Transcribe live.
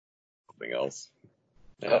something else.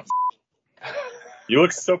 Yeah. You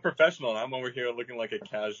look so professional, and I'm over here looking like a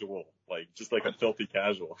casual, like just like a filthy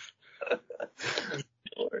casual.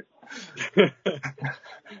 Lord.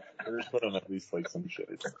 Let's put on at least like some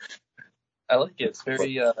shades. I like it. It's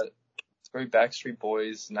very Backstreet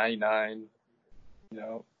Boys, 99. You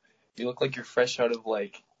know, you look like you're fresh out of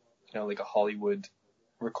like a Hollywood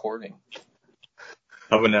recording.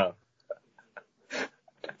 How about now?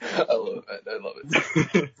 I love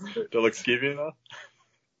it. Do I look skeevy enough?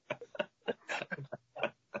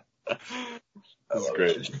 This is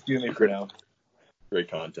great. Excuse me for now. Great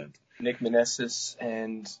content. Nick Meneses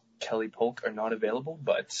and Kelly Polk are not available,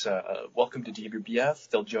 but welcome to Deeper BF.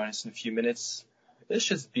 They'll join us in a few minutes. It's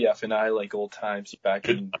just BF and I, like old times, back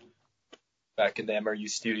in the MRU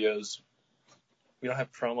studios. We don't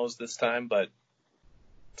have promos this time, but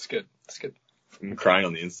it's good. It's good. I'm crying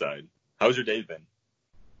on the inside. How's your day been?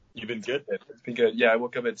 You been good? It's been good. Yeah, I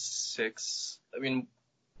woke up at 6. I mean,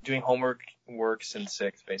 doing homework, work since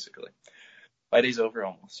 6, basically. My day's over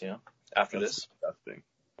almost, after That's this. disgusting.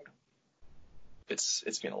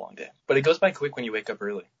 It's been a long day. But it goes by quick when you wake up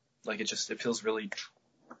early. Like, it feels really...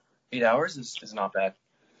 8 hours is not bad.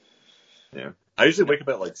 Yeah. I usually wake up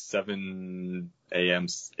at like 7 a.m.,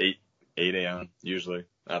 8 a.m. usually.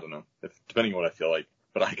 I don't know. Depending on what I feel like.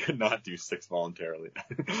 But I could not do 6 voluntarily.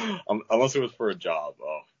 Unless it was for a job.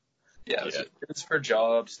 Oh. Yeah, it was for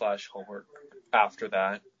job / homework after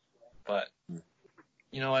that. But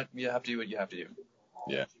you know what? You have to do what you have to do.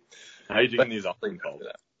 Yeah. How are you doing these offering calls?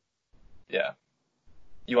 Yeah.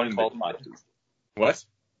 You on call? What?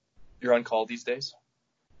 You're on call these days?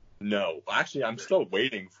 No. Actually, I'm still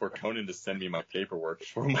waiting for Conan to send me my paperwork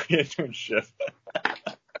for my internship.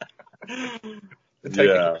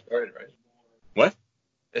 Yeah. Started, right? What?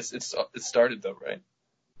 It started though, right?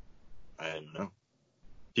 I don't know.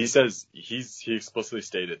 He says he explicitly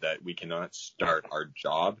stated that we cannot start our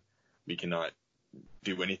job. We cannot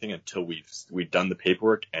do anything until we've done the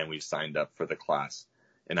paperwork and we've signed up for the class.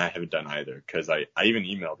 And I haven't done either because I even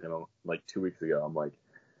emailed him like 2 weeks ago. I'm like,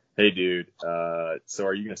 hey dude, so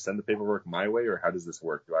are you gonna send the paperwork my way or how does this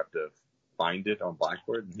work? Do I have to find it on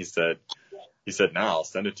Blackboard? And he said, nah, I'll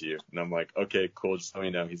send it to you. And I'm like, okay, cool, just let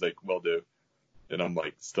me know. He's like, will do. And I'm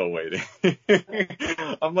like, still waiting.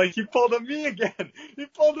 I'm like, he pulled a me again. He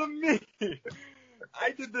pulled a me.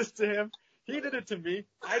 I did this to him. He did it to me.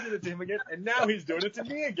 I did it to him again. And now he's doing it to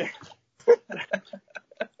me again.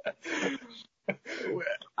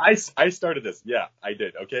 I started this. Yeah, I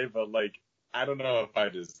did. Okay. But like, I don't know if I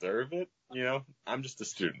deserve it. I'm just a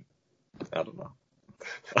student. I don't know.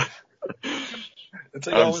 It's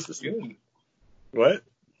like almost June. What?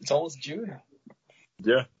 It's almost June.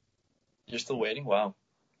 Yeah. You're still waiting? Wow.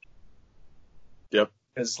 Yep.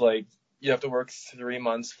 Because, like, you have to work 3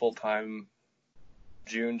 months full-time,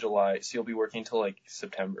 June, July, so you'll be working until, like,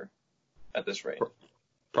 September at this rate.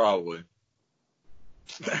 Probably.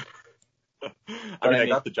 I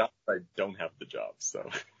got the job, but I don't have the job, so.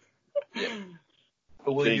 Yeah.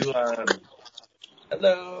 But will you, hello.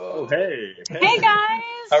 Oh, hey. Hey,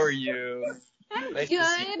 guys. How are you? I'm Nice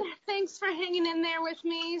good. Thanks for hanging in there with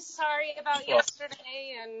me. Sorry about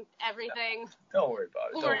yesterday and everything. Don't worry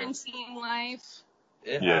about it. Quarantine life.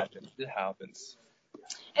 It happens. It happens.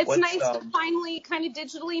 It's nice to finally kind of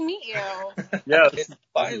digitally meet you. Yeah,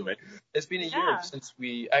 finally. It's been a year since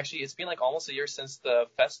it's been like almost a year since the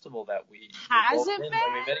festival that we Has it been?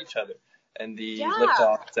 When we met each other and the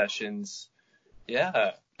lift-off sessions.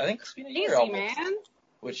 Yeah, I think it's been a year almost. Man.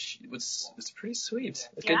 Which was pretty sweet.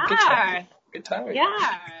 Yeah. Good time.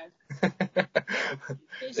 Yeah.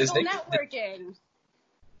 Digital networking.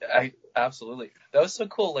 Absolutely. That was so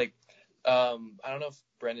cool. Like, I don't know if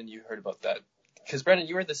Brendan, you heard about that. Because Brendan,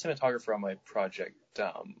 you were the cinematographer on my project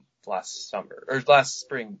last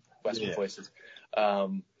spring, Western Voices.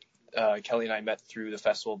 Kelly and I met through the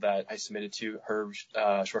festival that I submitted to. Her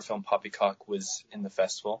short film Poppycock was in the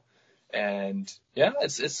festival. And yeah,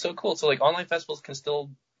 it's so cool. So like online festivals can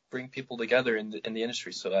still bring people together in the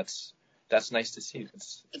industry. So that's nice to see.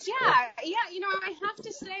 Yeah. I have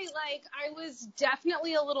to say, like, I was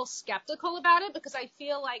definitely a little skeptical about it because I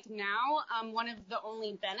feel like now one of the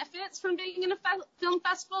only benefits from being in a film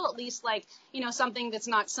festival, at least like, something that's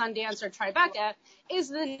not Sundance or Tribeca, is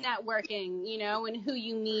the networking, and who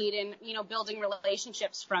you meet and, building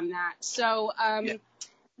relationships from that. So,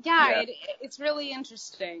 it's really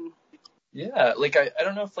interesting. Yeah, like I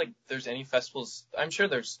don't know if like there's any festivals. I'm sure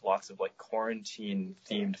there's lots of like quarantine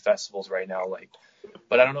themed festivals right now, like,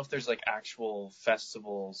 but I don't know if there's like actual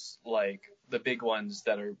festivals like the big ones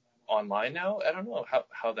that are online now. I don't know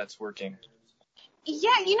how that's working. Yeah,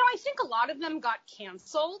 I think a lot of them got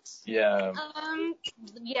canceled. Yeah.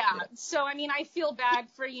 Yeah. So, I mean, I feel bad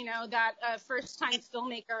for, that first-time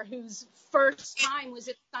filmmaker whose first time was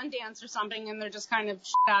at Sundance or something, and they're just kind of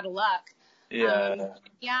shit out of luck. Yeah.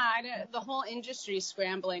 The whole industry's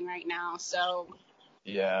scrambling right now, so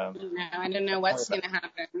Yeah. I don't know what's going to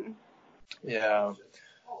happen. Yeah.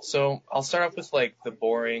 So I'll start off with like the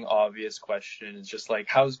boring, obvious question. It's just like,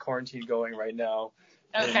 how's quarantine going right now?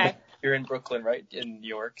 Okay. You're in Brooklyn, right? In New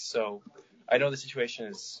York. So I know the situation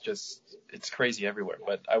is just, it's crazy everywhere,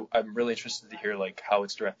 but I'm really interested to hear like how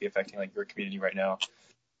it's directly affecting like your community right now.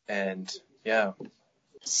 And yeah.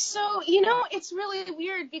 So, it's really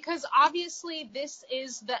weird because obviously this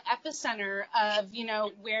is the epicenter of,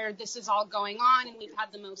 where this is all going on, and we've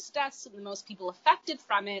had the most deaths and the most people affected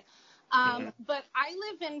from it. But I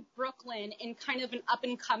live in Brooklyn in kind of an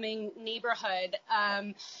up-and-coming neighborhood,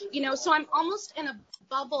 so I'm almost in a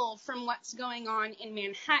bubble from what's going on in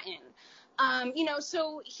Manhattan.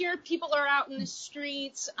 So here people are out in the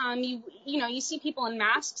streets. You see people in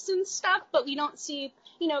masks and stuff, but we don't see,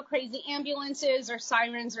 crazy ambulances or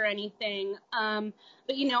sirens or anything. But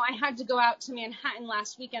I had to go out to Manhattan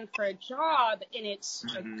last weekend for a job, and it's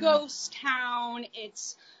a ghost town.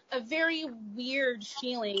 It's a very weird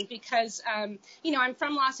feeling because, I'm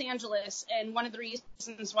from Los Angeles, and one of the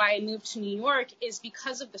reasons why I moved to New York is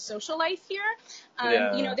because of the social life here.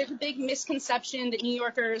 There's a big misconception that New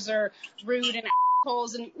Yorkers are rude and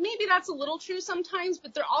assholes, and maybe that's a little true sometimes,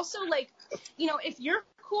 but they're also like, if you're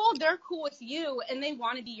cool, they're cool with you, and they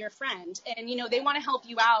want to be your friend, and, they want to help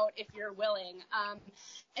you out if you're willing.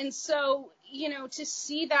 And so, to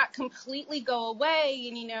see that completely go away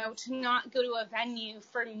and, to not go to a venue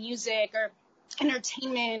for music or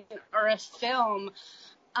entertainment or a film,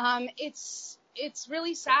 it's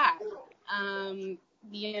really sad.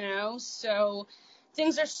 So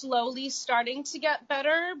things are slowly starting to get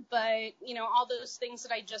better, but, all those things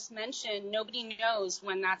that I just mentioned, nobody knows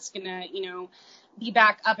when that's going to, be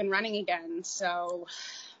back up and running again. So,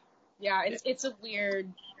 yeah, it's a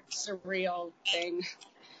weird, surreal thing.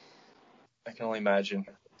 I can only imagine.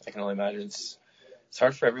 It's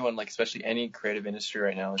hard for everyone, like especially any creative industry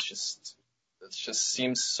right now. It just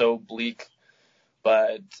seems so bleak.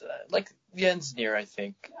 But like the end's near, I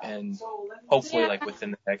think, and hopefully like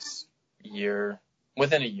within a year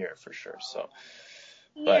for sure. So.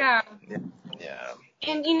 But, yeah.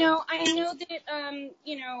 And I know that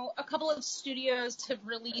a couple of studios have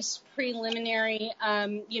released preliminary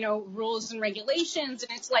rules and regulations,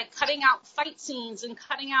 and it's like cutting out fight scenes and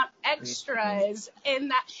cutting out extras,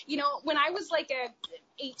 and that when I was like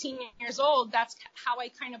 18 years old, that's how I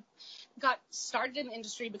kind of got started in the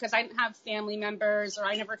industry, because I didn't have family members, or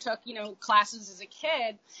I never took classes as a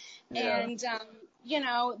kid. And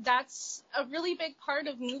that's a really big part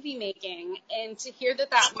of movie making, and to hear that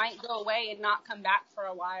might go away and not come back for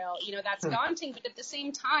a while, that's daunting. But at the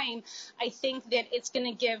same time, I think that it's going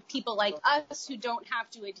to give people like us who don't have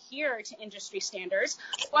to adhere to industry standards,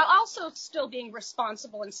 while also still being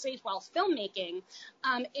responsible and safe while filmmaking,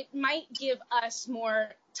 it might give us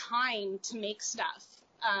more time to make stuff.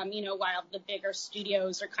 While the bigger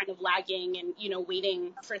studios are kind of lagging and,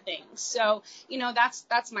 waiting for things. So,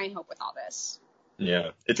 that's my hope with all this.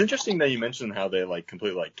 Yeah. It's interesting that you mentioned how they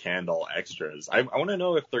completely canned all extras. I want to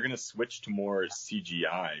know if they're going to switch to more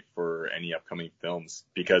CGI for any upcoming films,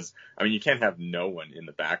 because, you can't have no one in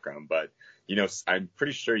the background, but, I'm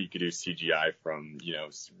pretty sure you could do CGI from,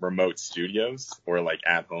 remote studios or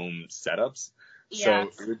at home setups. Yeah.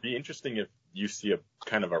 So it would be interesting if you see a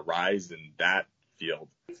kind of a rise in that field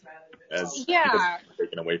as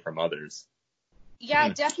taken away from others. Yeah,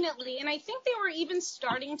 definitely. And I think they were even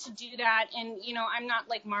starting to do that. And, I'm not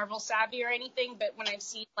Marvel savvy or anything, but when I've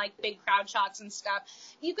seen big crowd shots and stuff,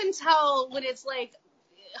 you can tell when it's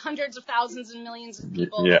hundreds of thousands and millions of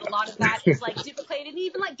people. Yeah. A lot of that is duplicated. And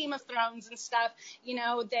even Game of Thrones and stuff,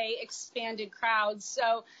 they expanded crowds.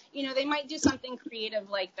 So, they might do something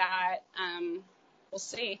creative like that. We'll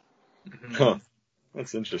see. Huh.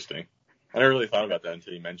 That's interesting. I never really thought about that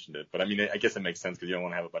until you mentioned it. But I guess it makes sense because you don't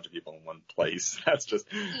want to have a bunch of people in one place. That's just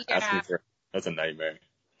asking for, that's a nightmare.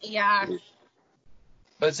 Yeah.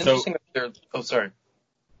 But it's interesting that they're, oh, sorry.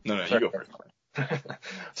 No, you go first.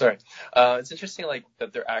 Sorry. It's interesting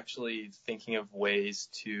that they're actually thinking of ways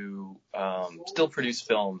to still produce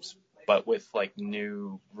films, but with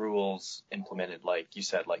new rules implemented, like you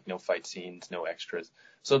said, no fight scenes, no extras.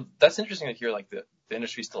 So that's interesting to hear the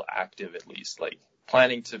industry's still active, at least,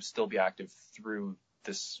 planning to still be active through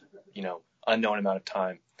this, unknown amount of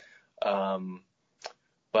time.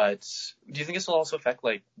 But do you think this will also affect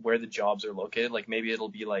where the jobs are located? Maybe it'll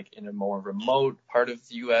be in a more remote part of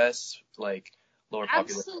the U.S., lower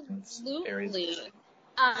population areas.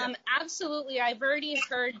 Absolutely. I've already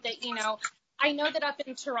heard that, I know that up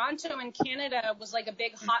in Toronto in Canada was like a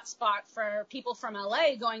big hotspot for people from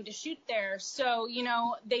LA going to shoot there. So,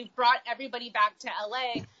 they've brought everybody back to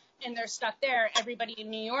LA and they're stuck there. Everybody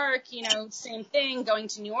in New York, same thing, going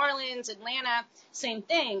to New Orleans, Atlanta, same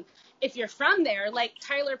thing. If you're from there, like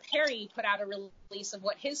Tyler Perry put out a release of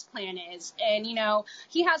what his plan is. And,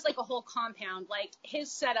 he has like a whole compound. Like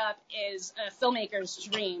his setup is a filmmaker's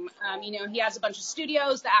dream. He has a bunch of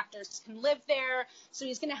studios. The actors can live there. So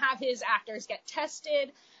he's going to have his actors get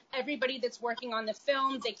tested. Everybody that's working on the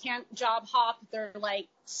film, they can't job hop. They're like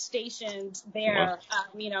stationed there,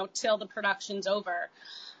 till the production's over.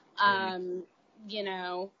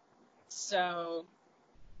 So,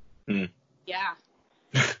 yeah.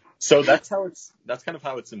 So that's kind of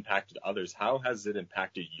how it's impacted others. How has it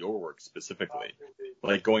impacted your work specifically?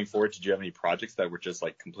 Like going forward, did you have any projects that were just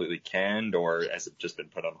like completely canned, or has it just been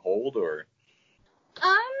put on hold, or?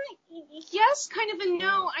 Yes, kind of a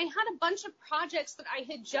no. I had a bunch of projects that I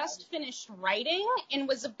had just finished writing and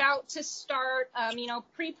was about to start,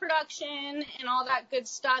 pre-production and all that good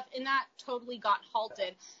stuff, and that totally got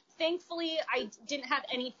halted. Thankfully, I didn't have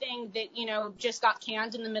anything that, just got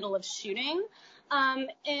canned in the middle of shooting.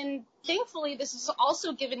 And thankfully, this has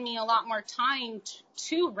also given me a lot more time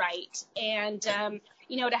to write and, to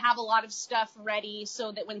have a lot of stuff ready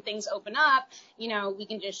so that when things open up, we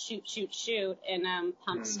can just shoot and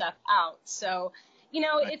pump stuff out. So,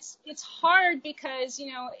 it's hard because,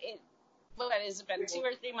 what has it been, 2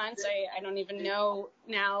 or 3 months? I don't even know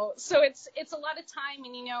now. So it's a lot of time.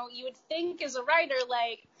 And, you would think as a writer,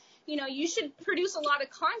 like, you should produce a lot of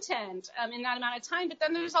content in that amount of time. But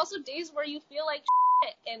then there's also days where you feel like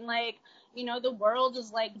shit and like, the world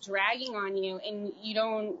is like dragging on you and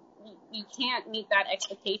you can't meet that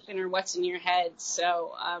expectation or what's in your head.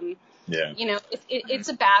 So, it's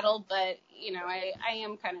a battle, but, I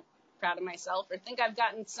am kind of proud of myself or think I've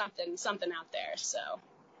gotten something out there. So.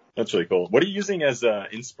 That's really cool. What are you using as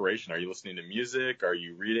inspiration? Are you listening to music? Are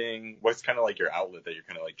you reading? What's kind of like your outlet that you're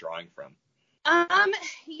kind of like drawing from?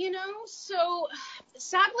 So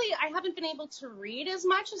sadly, I haven't been able to read as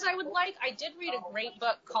much as I would like. I did read a great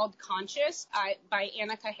book called Conscious by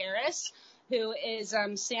Annaka Harris, who is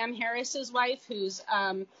Sam Harris's wife, who's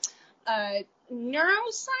a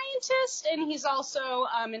neuroscientist, and he's also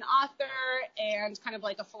an author and kind of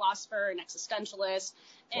like a philosopher and existentialist.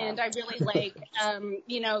 And I really like,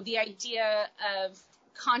 the idea of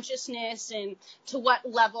consciousness and to what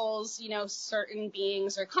levels, certain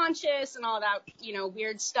beings are conscious and all that,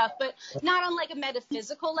 weird stuff, but not on like a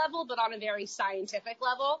metaphysical level, but on a very scientific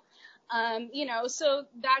level. So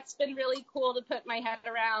that's been really cool to put my head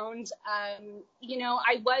around. I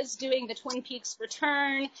was doing the Twin Peaks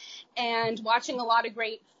Return and watching a lot of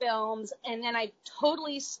great films, and then I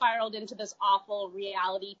totally spiraled into this awful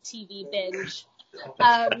reality TV binge.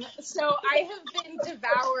 So I have been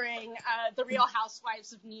devouring The Real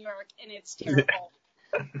Housewives of New York, and it's terrible.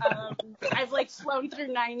 I've like flown through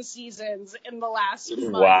 9 seasons in the last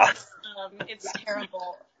month. Wow. It's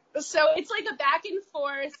terrible. So it's like a back and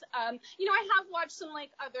forth. I have watched some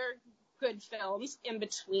like other good films in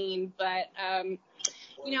between, but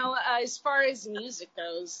as far as music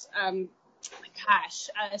goes,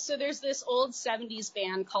 so there's this old 70s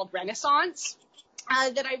band called Renaissance.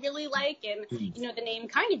 That I really like, and the name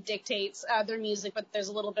kind of dictates their music, but there's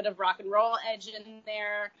a little bit of rock and roll edge in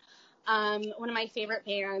there. One of my favorite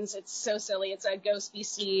bands, it's so silly, it's Ghost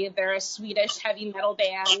BC. They're a Swedish heavy metal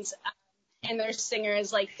band, and their singer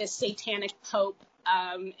is like this satanic pope,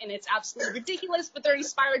 and it's absolutely ridiculous, but they're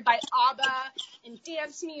inspired by ABBA and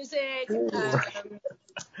dance music.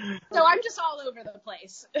 So I'm just all over the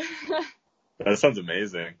place. That sounds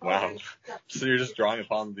amazing. Wow. So you're just drawing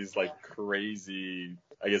upon these like crazy,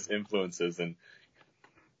 I guess, influences and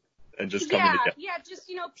just coming together. Yeah, just,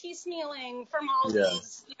 piecemealing from all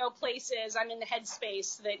these, places. I'm in the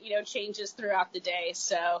headspace that, changes throughout the day.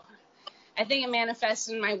 So I think it manifests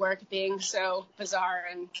in my work being so bizarre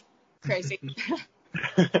and crazy.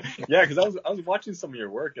 Yeah, because I was watching some of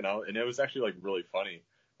your work and it was actually like really funny.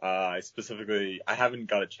 I haven't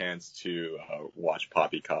got a chance to watch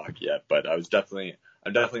Poppycock yet, but I'm definitely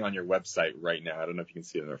on your website right now. I don't know if you can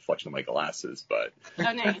see the reflection of my glasses, but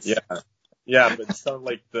oh, nice. Yeah, but some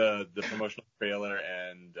like the promotional trailer,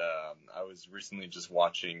 and I was recently just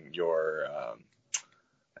watching your I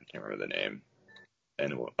can't remember the name,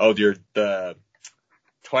 and the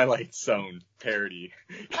Twilight Zone parody.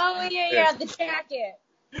 Oh yeah, the jacket.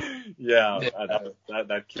 Yeah,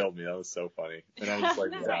 that killed me. That was so funny. And I was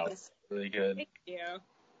like, wow. Really good. Thank you.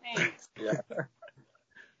 Thanks. Yeah.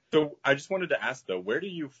 So I just wanted to ask though, where do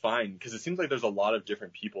you find, because it seems like there's a lot of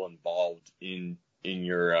different people involved in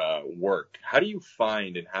your work. How do you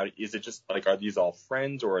find, and how is it just like, are these all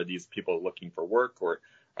friends, or are these people looking for work, or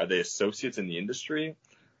are they associates in the industry?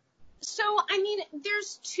 So, I mean,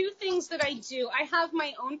 there's two things that I do. I have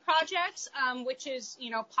my own projects, which is,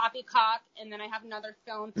 Poppycock, and then I have another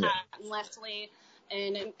film, Pat and Leslie,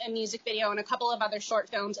 and a music video, and a couple of other short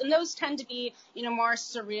films. And those tend to be, more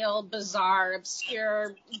surreal, bizarre,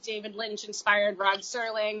 obscure, David Lynch-inspired Rod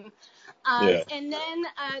Serling. And then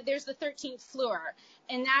there's the 13th Floor,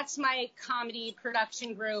 and that's my comedy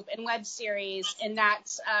production group and web series, and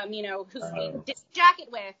that's, who we did Jacket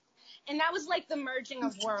with. And that was like the merging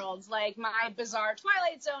of worlds, like my bizarre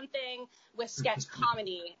Twilight Zone thing with sketch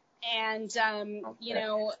comedy. And,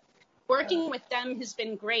 working with them has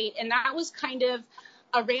been great. And that was kind of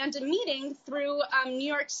a random meeting through New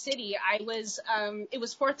York City. It was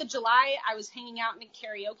 4th of July. I was hanging out in a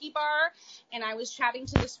karaoke bar, and I was chatting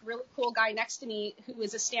to this really cool guy next to me who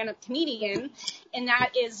is a stand-up comedian, and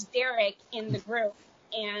that is Derek in the group.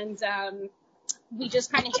 And we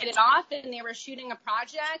just kind of hit it off, and they were shooting a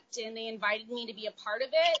project, and they invited me to be a part of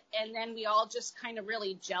it. And then we all just kind of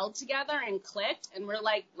really gelled together and clicked, and we're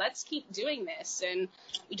like, let's keep doing this. And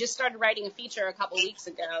we just started writing a feature a couple weeks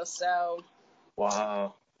ago. So,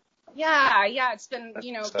 wow. Yeah, it's been,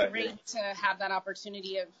 Exciting. great to have that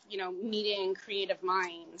opportunity of, meeting creative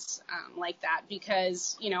minds like that,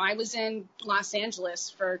 because, I was in Los Angeles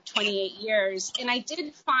for 28 years, and I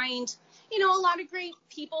did find, a lot of great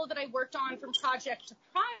people that I worked on from project to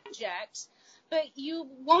project, but you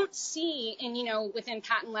won't see within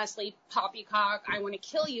Pat and Leslie, Poppycock, I Want to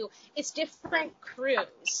Kill You, it's different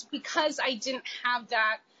crews, because I didn't have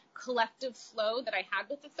that collective flow that I had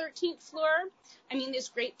with the 13th Floor. I mean, there's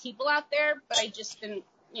great people out there, but I just didn't,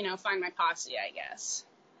 find my posse, I guess.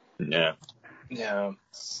 Yeah.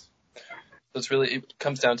 So it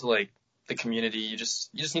comes down to like the community. You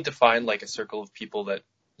just need to find like a circle of people that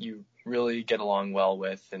you really get along well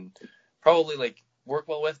with, and probably like work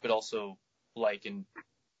well with, but also like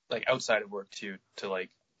outside of work too, to like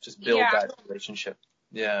just build that relationship.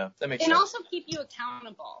 Yeah, that makes sense. And also keep you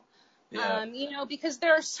accountable. Yeah. Because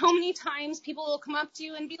there are so many times people will come up to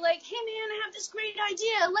you and be like, hey man, I have this great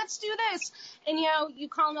idea, let's do this. And you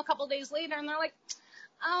call them a couple days later and they're like,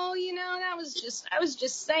 oh, I was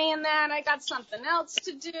just saying that, I got something else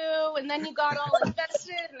to do. And then you got all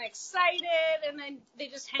invested and excited, and then they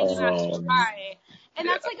just hang you out to dry. And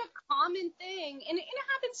that's like a common thing. And it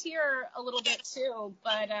happens here a little bit too.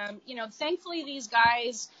 But, thankfully these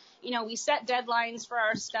guys, we set deadlines for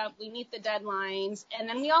our stuff. We meet the deadlines. And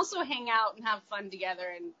then we also hang out and have fun together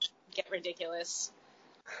and get ridiculous.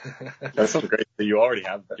 That sounds great. So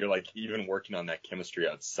you're like even working on that chemistry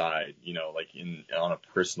outside, like on a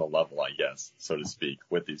personal level, I guess, so to speak,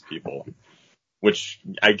 with these people, which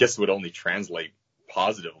I guess would only translate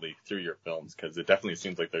positively through your films, because it definitely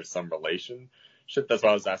seems like there's some relationship. That's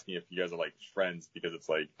why I was asking if you guys are like friends, because it's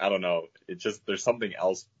like, I don't know, it's just, there's something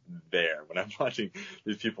else there when I'm watching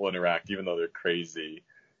these people interact, even though they're crazy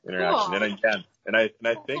interaction. Cool. And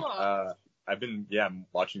I think, I've been,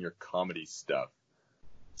 watching your comedy stuff.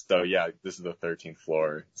 So this is the 13th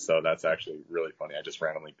Floor. So that's actually really funny. I just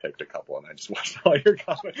randomly picked a couple and I just watched all your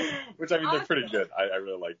comedy, which I mean, they're pretty good. I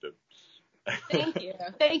really liked it. Thank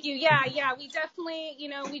you. Yeah. We definitely,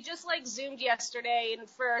 we just like Zoomed yesterday, and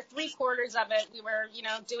for 3/4 of it, we were,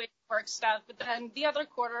 doing work stuff. But then the other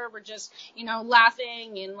quarter, we're just,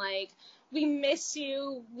 laughing and like, we miss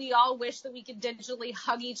you. We all wish that we could digitally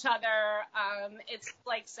hug each other. It's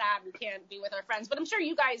like sad we can't be with our friends, but I'm sure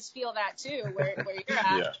you guys feel that too, where you're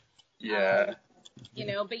at. Yeah. But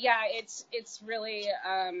it's really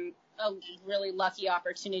a really lucky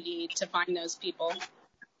opportunity to find those people.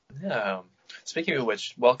 Yeah. Speaking of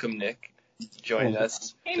which, welcome Nick, joining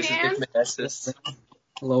us. Hey, this man. is Nick Meneses.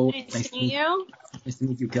 Hello. Nice to meet you. Nice to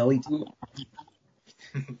meet you, Kelly.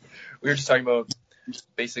 We were just talking about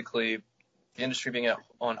basically the industry being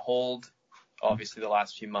on hold, obviously the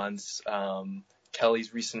last few months,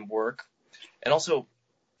 Kelly's recent work, and also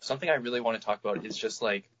something I really want to talk about is just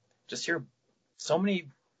your so many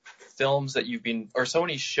films that you've been, or so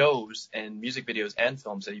many shows and music videos and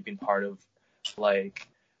films that you've been part of,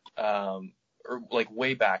 or like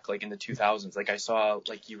way back, like in the 2000s. Like I saw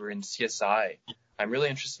like you were in CSI. I'm really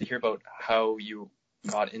interested to hear about how you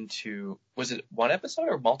got into, was it one episode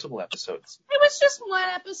or multiple episodes? It was just one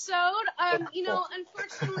episode. You know, Cool.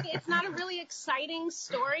 unfortunately, it's not a really exciting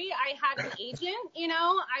story. I had an agent, you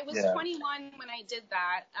know, I was Yeah. 21 when I did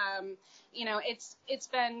that. You know, it's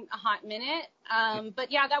been a hot minute.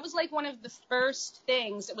 But yeah, that was like one of the first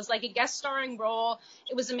things. It was like a guest starring role.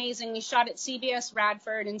 It was amazing. We shot at CBS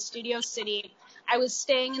Radford in Studio City. I was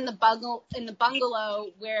staying in the bungalow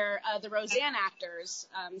where the Roseanne actors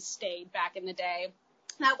stayed back in the day.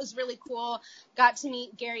 That was really cool. Got to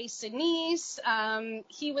meet Gary Sinise.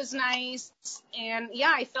 He was nice. And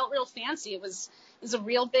yeah, I felt real fancy. It was a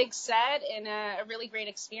real big set and a really great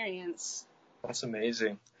experience. That's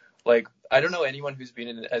amazing. Like, I don't know anyone who's been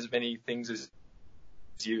in as many things as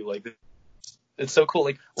you. Like, it's so cool.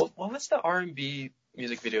 Like, what was the R&B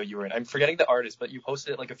music video you were in? I'm forgetting the artist, but you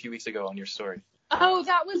posted it like a few weeks ago on your story. Oh,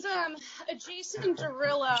 that was a Jason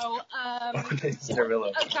Derulo.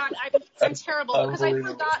 Cirillo. Oh God, I'm terrible because I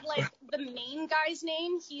forgot like the main guy's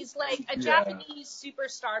name. He's like a Japanese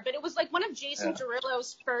superstar, but it was like one of Jason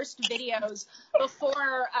Derulo's first videos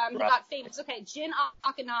before he got famous. Okay, Jin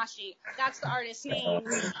Akinashi, that's the artist's name.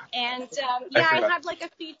 And yeah, I had like a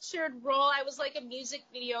featured role. I was like a music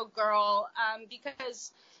video girl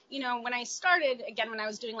because, you know, when I started, again, when I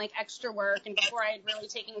was doing like extra work and before I had really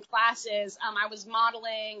taken classes, I was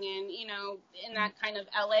modeling and, you know, in that kind of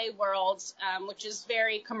LA world, which is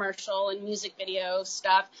very commercial and music video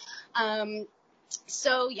stuff.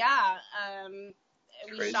 So yeah,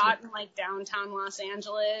 we Crazy. shot in like downtown Los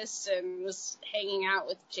Angeles and was hanging out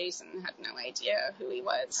with Jason. Had no idea who he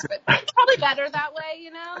was, but probably better that way,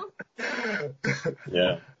 you know?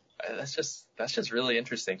 Yeah. That's just really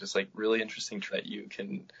interesting. Just like really interesting that you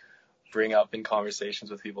can bring up in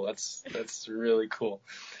conversations with people. That's really cool.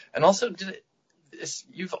 And also,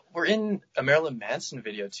 we're in a Marilyn Manson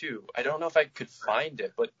video too. I don't know if I could find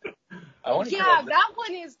it, but I want to. Yeah,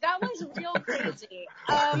 that one's real crazy.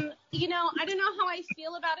 You know, I don't know how I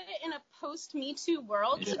feel about it in a post Me Too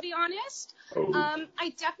world, to be honest.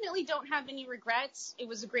 I definitely don't have any regrets. It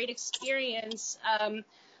was a great experience.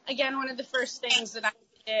 Again, one of the first things that I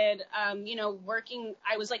did, you know,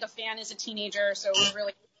 I was like a fan as a teenager, so it was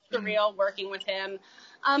really surreal working with him.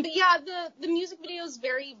 But yeah, the music video is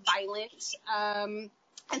very violent.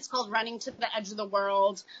 It's called Running to the Edge of the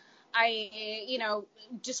World. You know,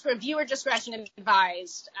 just viewer discretion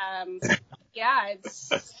advised. Yeah,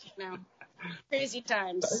 it's, you know, crazy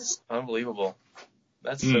times. That's unbelievable.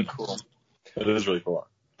 That's so cool. That is really cool.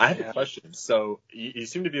 I have a question. So you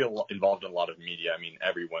seem to be involved in a lot of media. I mean,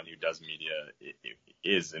 everyone who does media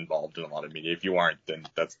is involved in a lot of media. If you aren't, then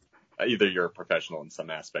that's either you're a professional in some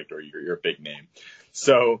aspect or you're a big name.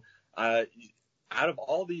 So out of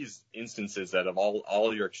all these instances, out of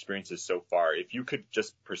all your experiences so far, if you could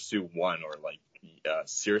just pursue one or like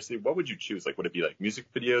seriously, what would you choose? Like, would it be like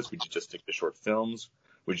music videos? Would you just stick to short films?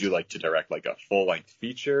 Would you like to direct like a full-length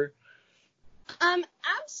feature?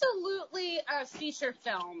 Absolutely a feature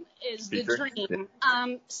film is Feature? the dream.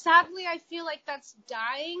 Sadly, I feel like that's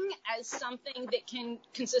dying as something that can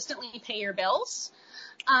consistently pay your bills.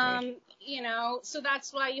 You know, so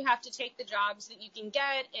that's why you have to take the jobs that you can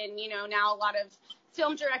get. And, you know, now a lot of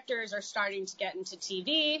film directors are starting to get into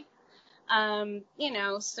TV. You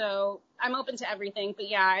know, so I'm open to everything. But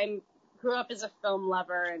yeah, I grew up as a film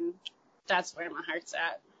lover and that's where my heart's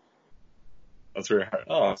at. That's very hard.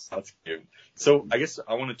 Oh, that's cute. So I guess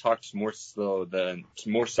I want to talk more so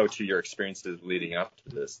to your experiences leading up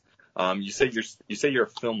to this. You say you're a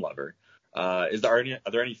film lover. Are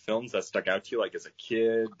there any films that stuck out to you like as a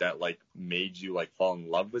kid that like made you like fall in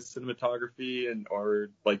love with cinematography or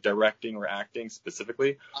like directing or acting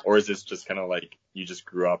specifically? Or is this just kind of like you just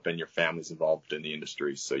grew up and your family's involved in the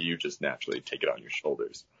industry, so you just naturally take it on your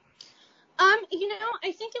shoulders? You know,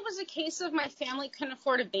 I think it was a case of my family couldn't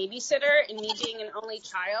afford a babysitter and me being an only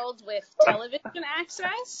child with television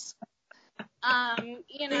access.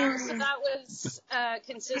 You know, so that was a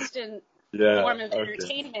consistent form of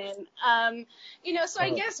entertainment. You know, so I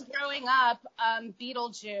guess growing up,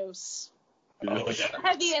 Beetlejuice,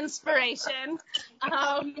 heavy inspiration.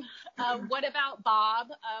 What About Bob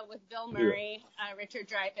with Bill Murray, Richard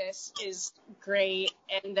Dreyfuss is great.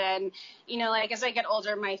 And then, you know, like as I get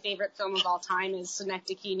older, my favorite film of all time is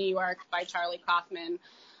Synecdoche, New York by Charlie Kaufman.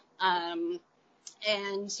 And,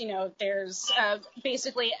 you know, there's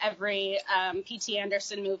basically every P.T.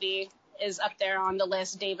 Anderson movie is up there on the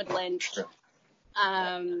list. David Lynch.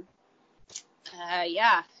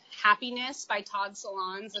 Yeah. Happiness by Todd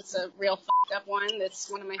Solondz. It's a real fucked up one.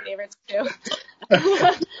 That's one of my favorites too.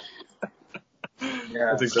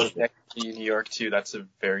 Yeah, New York too. That's a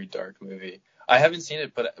very dark movie. I haven't seen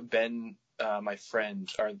it, but Ben, my friend,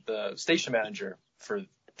 or the station manager for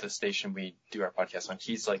the station we do our podcast on,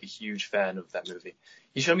 he's like a huge fan of that movie.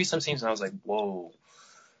 He showed me some scenes and I was like, whoa,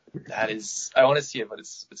 I want to see it, but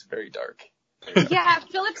it's very dark. Yeah,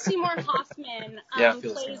 Philip Seymour Hoffman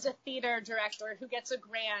plays a theater director who gets a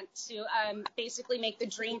grant to basically make the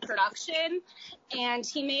dream production, and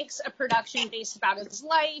he makes a production based about his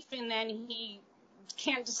life, and then he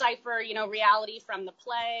can't decipher, reality from the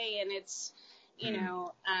play, and it's,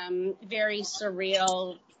 very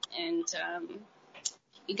surreal, and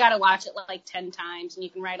you got to watch it like 10 times, and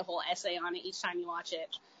you can write a whole essay on it each time you watch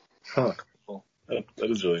it. Huh. Cool.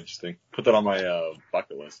 That is really interesting. Put that on my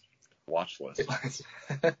bucket list. Watch list.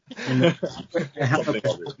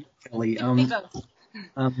 Kelly,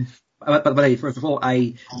 but first of all,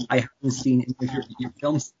 I haven't seen any of your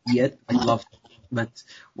films yet. I love them. But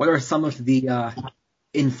what are some of the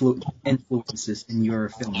influences in your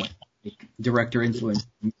film, like director influence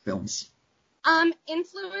in films?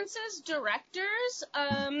 Influences, directors.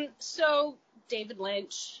 So David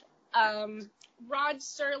Lynch. Rod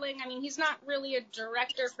Serling, he's not really a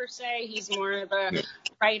director per se. He's more of a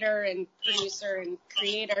writer and producer and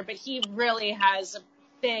creator, but he really has a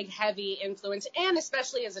big, heavy influence. And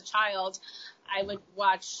especially as a child, I would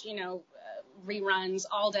watch, reruns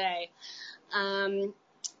all day. And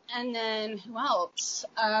then who else?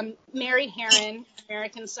 Mary Harron,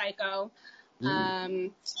 American Psycho. I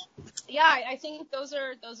think those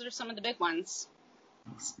are some of the big ones.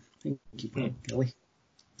 Thank you, Kelly.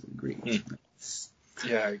 Great.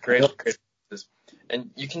 Yeah, great.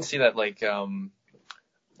 And you can see that, like I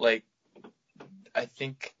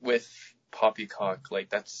think with Poppycock,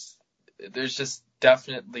 there's just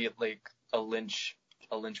definitely like a Lynch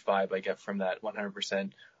vibe I get from that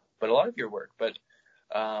 100%. But a lot of your work,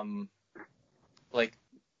 like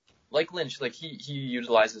Lynch, like he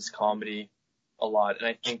utilizes comedy a lot, and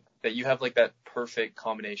I think that you have like that perfect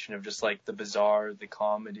combination of just like the bizarre, the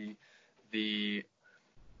comedy,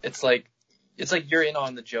 it's like you're in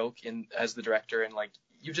on the joke as the director, and like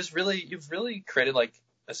you've really created like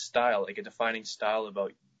a style, like a defining style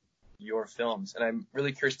about your films. And I'm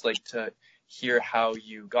really curious to hear how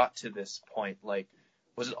you got to this point. Like,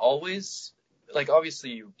 was it always like,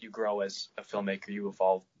 obviously you grow as a filmmaker, you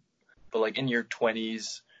evolve, but like in your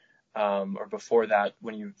 20s or before that,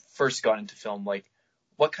 when you first got into film, like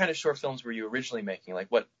what kind of short films were you originally making? Like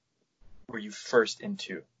what were you first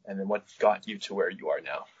into, and then what got you to where you are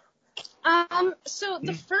now? So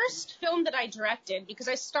the first film that I directed, because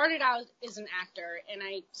I started out as an actor, and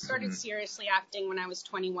I started seriously acting when I was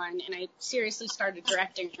 21, and I seriously started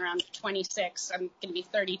directing around 26. I'm going to be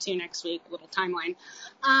 32 next week, little timeline.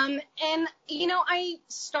 And, I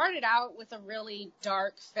started out with a really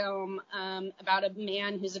dark film about a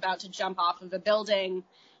man who's about to jump off of a building,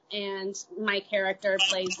 and my character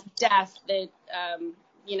plays Death that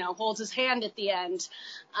holds his hand at the end.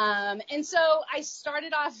 And so I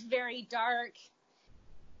started off very dark,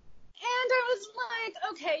 and I was like,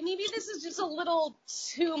 okay, maybe this is just a little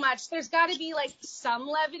too much. There's got to be like some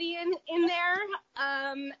levity in there.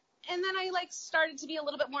 And then I started to be a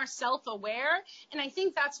little bit more self-aware, and I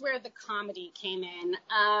think that's where the comedy came in.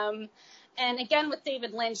 And again, with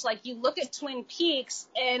David Lynch, like you look at Twin Peaks,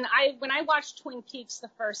 and when I watched Twin Peaks the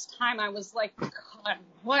first time, I was like, God,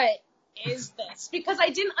 what is this? Because I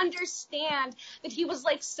didn't understand that he was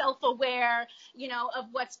like self-aware, of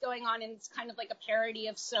what's going on, and it's kind of like a parody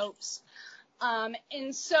of soaps.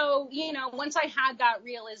 And so, once I had that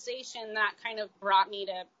realization, that kind of brought me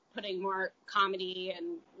to putting more comedy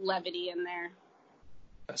and levity in there.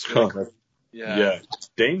 That's really cool. Yeah.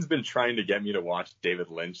 Dane's been trying to get me to watch David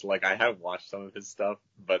Lynch. Like, I have watched some of his stuff,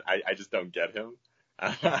 but I just don't get him.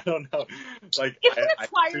 I don't know. Like,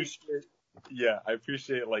 I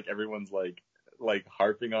appreciate like everyone's like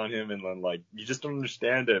harping on him, and then like you just don't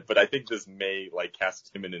understand it. But I think this may like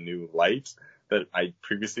cast him in a new light that I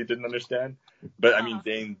previously didn't understand. But I mean,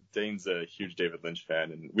 Dane's a huge David Lynch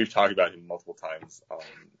fan, and we've talked about him multiple times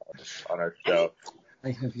on our show.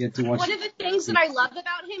 I have yet to watch. One of the things that I love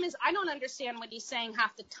about him is I don't understand what he's saying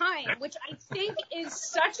half the time, which I think is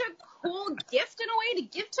such a cool gift in a way to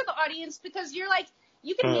give to the audience, because you're like,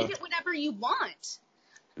 you can make it whatever you want.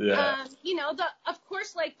 Yeah. Of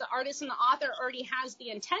course, like the artist and the author already has the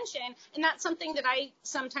intention, and that's something that I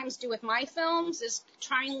sometimes do with my films, is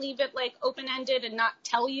try and leave it like open-ended and not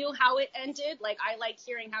tell you how it ended. Like, I like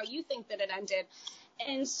hearing how you think that it ended.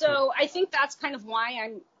 And so I think that's kind of why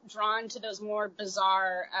I'm drawn to those more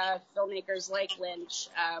bizarre filmmakers like Lynch,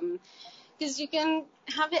 because you can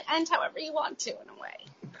have it end however you want to in a way.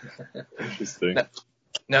 Interesting.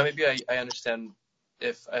 Now maybe I understand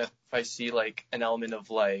if I see like an element of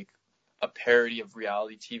like a parody of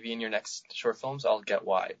reality TV in your next short films, I'll get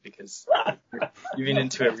why, because you've been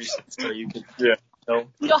into it recently, so you could,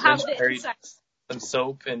 You'll have the parody insects. some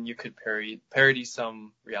soap, and you could parody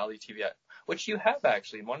some reality TV, which you have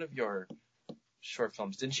actually in one of your short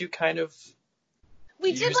films. Didn't you kind of?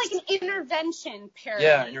 We did like an intervention parody.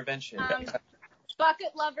 Yeah, intervention.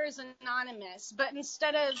 Bucket Lovers Anonymous, but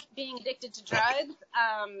instead of being addicted to drugs,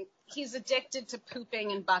 he's addicted to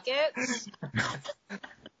pooping in buckets.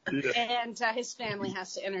 And his family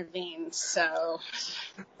has to intervene, so.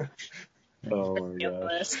 Oh my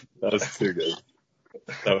gosh. That was too good.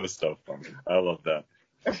 That was so funny. I love that.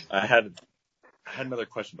 I had another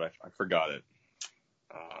question, but I forgot it.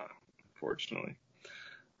 Unfortunately.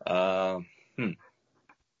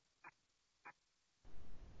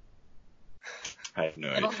 I have no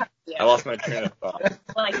idea. I lost my train of thought.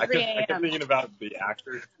 Like I kept thinking about the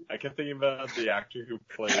actor. I kept thinking about the actor who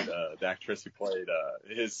played the actress who played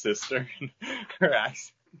his sister. Her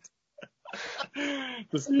accent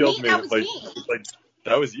just killed me. That was me. Like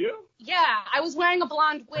that was you? Yeah, I was wearing a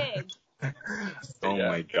blonde wig. Oh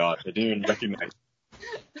my god, I didn't even recognize.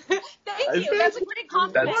 Thank you. That's a great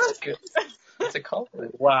compliment. That's good. That's a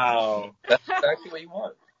compliment. Wow. That's exactly what you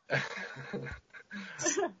want.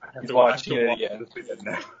 He's watching it again.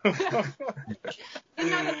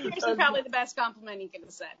 That's probably the best compliment you could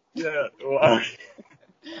have said. Yeah. Wow.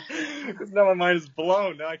 Now my mind is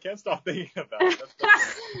blown. Now I can't stop thinking about it.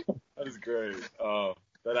 That is great. Oh,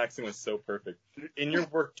 that accent was so perfect. In your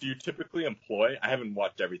work, do you typically employ? I haven't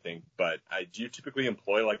watched everything, but do you typically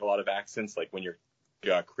employ like a lot of accents, like when you're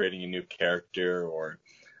creating a new character,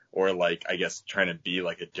 or like I guess trying to be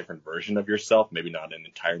like a different version of yourself, maybe not an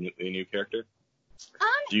entirely new character?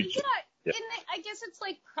 I guess it's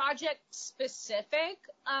like project specific.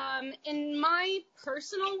 In my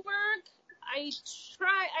personal work, I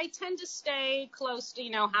tend to stay close to,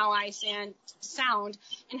 how I sound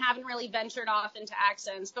and haven't really ventured off into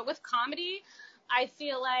accents. But with comedy, I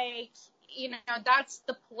feel like, that's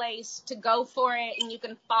the place to go for it, and you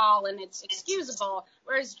can fall and it's excusable.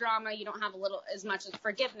 Whereas drama, you don't have as much as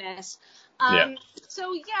forgiveness.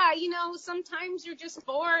 So sometimes you're just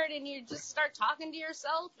bored and you just start talking to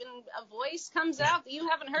yourself and a voice comes out that you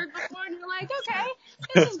haven't heard before and you're like, okay,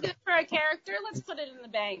 this is good for a character. Let's put it in the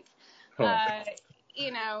bank.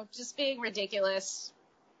 Just being ridiculous.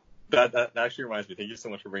 That actually reminds me. Thank you so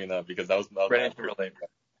much for bringing that up, because that was Brennan can relate.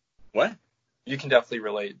 What? You can definitely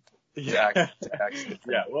relate. Yeah.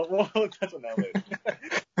 Yeah. We'll touch on that later.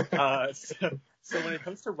 So when it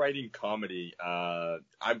comes to writing comedy,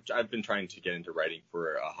 I've been trying to get into writing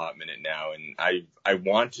for a hot minute now, and I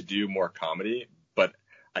want to do more comedy, but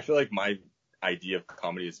I feel like my idea of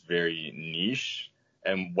comedy is very niche,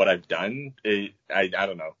 and what I've done, I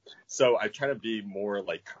don't know. So I try to be more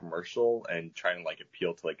like commercial and try and like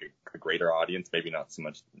appeal to like a greater audience, maybe not so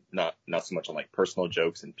much on like personal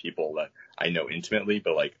jokes and people that I know intimately,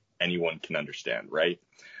 but like anyone can understand, right?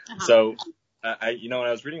 Uh-huh. So I when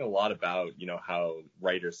I was reading a lot about, how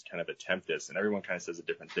writers kind of attempt this, and everyone kind of says a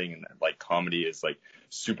different thing, and like comedy is like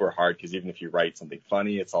super hard, because even if you write something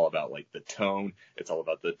funny, it's all about like the tone, it's all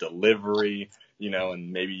about the delivery,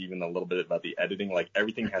 and maybe even a little bit about the editing. Like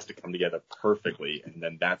everything has to come together perfectly, and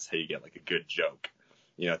then that's how you get like a good joke,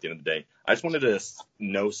 at the end of the day. I just wanted to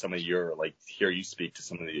know some of your, like, hear you speak to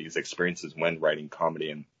some of these experiences when writing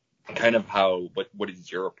comedy, and kind of what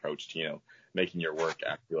is your approach to, making your work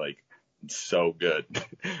actually like so good.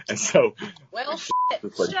 And so, well,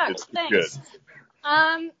 shucks, thanks.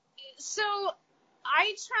 Good. So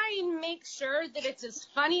I try and make sure that it's as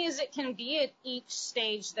funny as it can be at each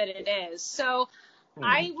stage that it is. So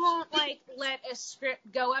I won't let a script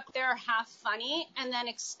go up there half funny and then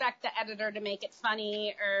expect the editor to make it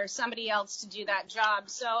funny or somebody else to do that job.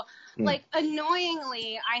 So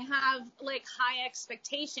annoyingly, I have high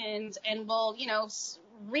expectations and will,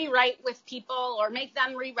 rewrite with people or make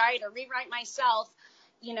them rewrite or rewrite myself,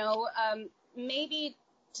 maybe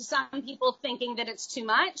to some people thinking that it's too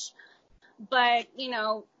much. But,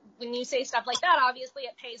 when you say stuff like that, obviously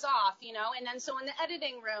it pays off, and then so in the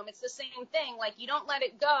editing room, it's the same thing. Like, you don't let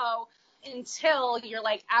it go until you're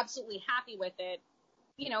absolutely happy with it.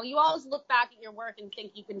 You always look back at your work and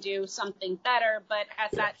think you can do something better, but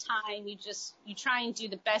at that time, you try and do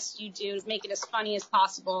the best you do to make it as funny as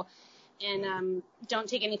possible, and don't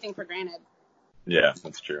take anything for granted. Yeah,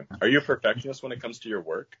 that's true. Are you a perfectionist when it comes to your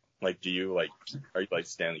work? Are you like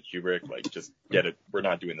Stanley Kubrick? Just get it. We're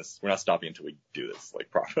not doing this. We're not stopping until we do this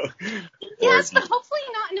properly. Yes, but hopefully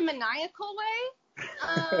not in a maniacal way.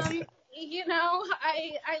 I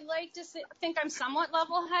like to think I'm somewhat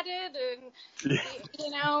level-headed and,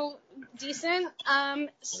 decent.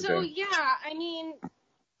 So, okay. yeah, I mean,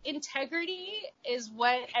 integrity is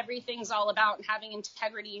what everything's all about, and having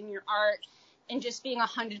integrity in your art and just being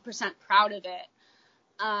 100% proud of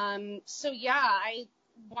it. So yeah, I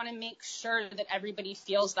want to make sure that everybody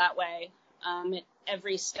feels that way at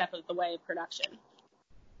every step of the way of production.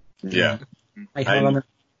 Yeah. I have another.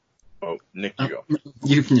 Oh, Nick, you go.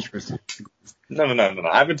 You finish first. No.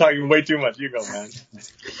 I've been talking way too much. You go, man.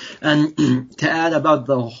 And to add about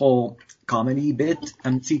the whole comedy bit,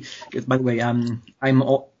 see, by the way,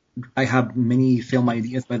 I have many film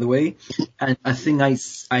ideas, by the way, and a thing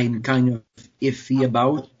I'm kind of iffy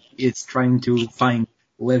about is trying to find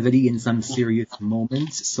levity in some serious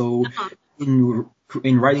moments. So,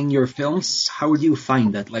 in writing your films, how do you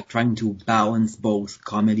find that, like trying to balance both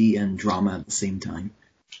comedy and drama at the same time?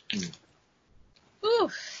 Ooh,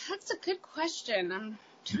 that's a good question. I'm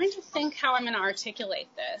trying to think how I'm going to articulate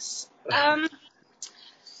this.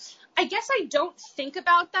 I guess I don't think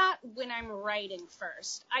about that when I'm writing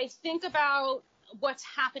first. I think about what's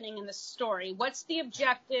happening in the story. What's the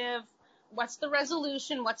objective? What's the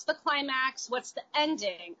resolution? What's the climax? What's the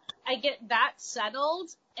ending? I get that settled,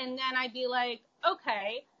 and then I'd be like,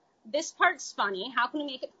 okay, this part's funny. How can we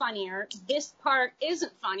make it funnier? This part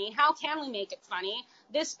isn't funny. How can we make it funny?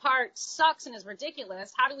 This part sucks and is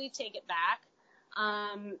ridiculous. How do we take it back?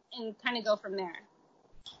 And kind of go from there.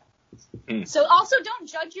 So also don't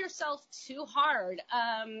judge yourself too hard,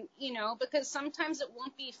 because sometimes it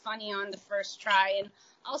won't be funny on the first try. And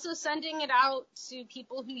also sending it out to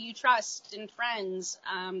people who you trust and friends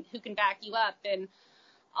who can back you up. And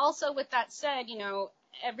also with that said,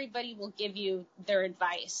 everybody will give you their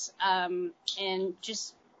advice, and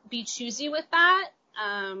just be choosy with that.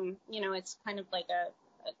 It's kind of like a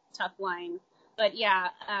tough line, but yeah,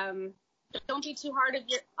 don't be too hard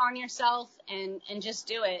on yourself and just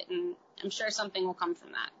do it. And I'm sure something will come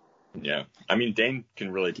from that. Yeah. I mean, Dane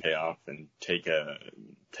can really pay off and take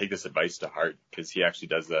this advice to heart, because he actually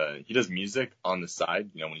does music on the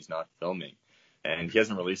side, when he's not filming, and he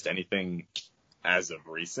hasn't released anything as of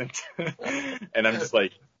recent. And I'm just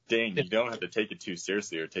like, Dane, you don't have to take it too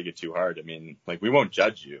seriously or take it too hard. I mean, like, we won't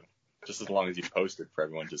judge you just as long as you post it for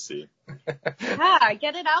everyone to see. Yeah,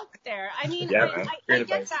 get it out there. I mean, Yeah, I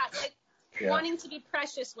get that, like, wanting to be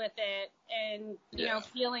precious with it and,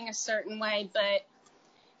 feeling a certain way. But,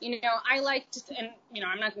 I like to, and,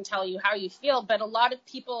 I'm not going to tell you how you feel, but a lot of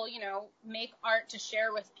people, make art to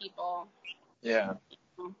share with people. Yeah.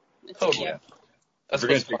 It's a gift. That's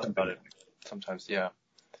what's fun about it sometimes. Yeah.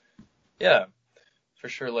 Yeah, for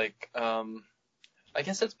sure. Like, I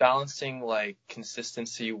guess it's balancing, like,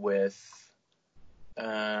 consistency with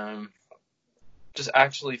just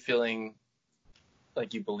actually feeling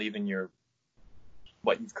like you believe in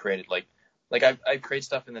what you've created. Like I create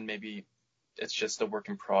stuff and then maybe it's just a work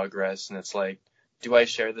in progress, and it's like, do I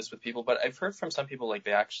share this with people? But I've heard from some people, like,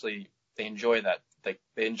 they enjoy that. Like,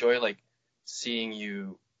 they enjoy, like, seeing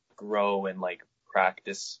you grow and, like,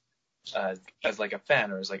 practice as, like, a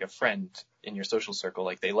fan or as, like, a friend in your social circle.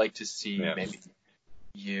 Like, they like to see maybe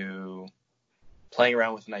you playing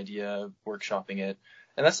around with an idea, workshopping it.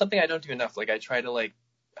 And that's something I don't do enough. Like, I try to, like,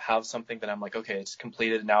 have something that I'm like, okay, it's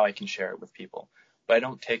completed, now I can share it with people. But I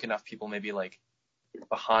don't take enough people maybe, like,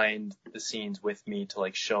 behind the scenes with me to,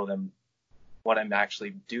 like, show them what I'm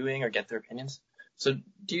actually doing or get their opinions. So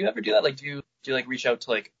do you ever do that? Like, do you like reach out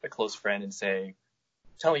to, like, a close friend and say,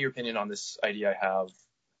 tell me your opinion on this idea I have?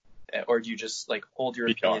 Or do you just, like, hold your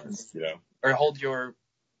opinions, or hold your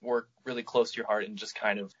work really close to your heart and just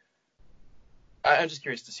kind of, I'm just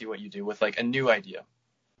curious to see what you do with, like, a new idea.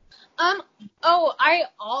 I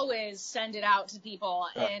always send it out to people,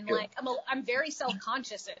 and good. like, I'm very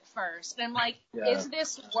self-conscious at first, and I'm like, is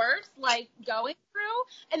this worth, like, going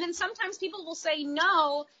through? And then sometimes people will say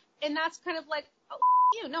no, and that's kind of like, oh,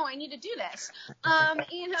 no, I need to do this.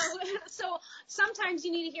 So sometimes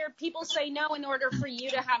you need to hear people say no in order for you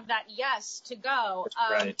to have that yes to go.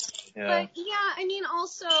 Right. Yeah. But yeah, I mean,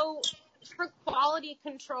 also, for quality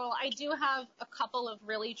control, I do have a couple of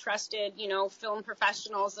really trusted, film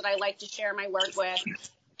professionals that I like to share my work with.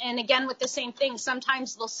 And again, with the same thing,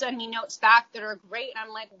 sometimes they'll send me notes back that are great. And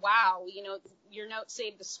I'm like, wow, your note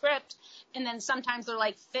saved the script. And then sometimes they're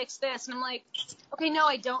like, fix this. And I'm like, okay, no,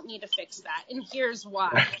 I don't need to fix that. And here's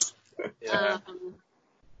why. Yeah.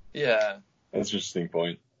 That's an interesting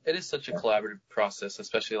point. It is such a collaborative process,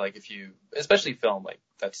 especially like especially film, like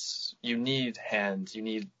you need hands, you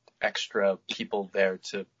need extra people there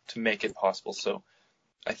to make it possible. So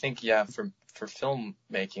I think, for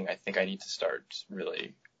filmmaking, I think I need to start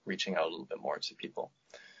really reaching out a little bit more to people.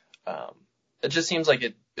 It just seems like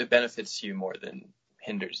it benefits you more than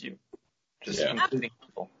hinders you, just including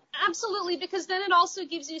people. absolutely, because then it also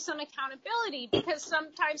gives you some accountability, because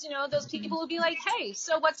sometimes, those people will be like, hey,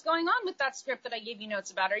 so what's going on with that script that I gave you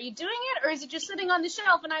notes about? Are you doing it, or is it just sitting on the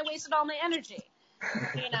shelf and I wasted all my energy?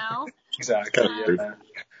 Exactly.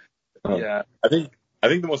 Yeah. I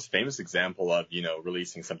think the most famous example of,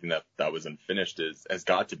 releasing something that was unfinished has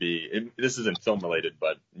got to be, this isn't film related,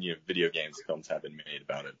 but, video games, films have been made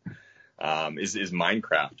about it, is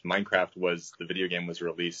Minecraft. The video game was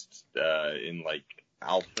released, in like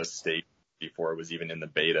alpha state before it was even in the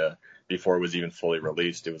beta, before it was even fully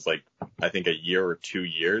released. It was like, I think a year or 2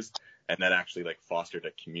 years, and that actually like fostered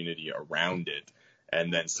a community around it.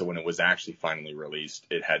 And then, so when it was actually finally released,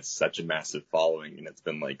 it had such a massive following, and it's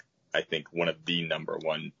been like, I think one of the number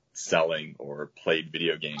one selling or played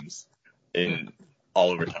video games in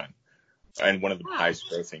all over time. And one of the highest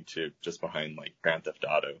grossing too, just behind like Grand Theft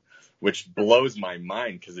Auto, which blows my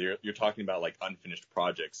mind, because you're talking about like unfinished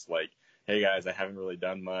projects, like, hey guys, I haven't really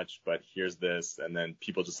done much, but here's this. And then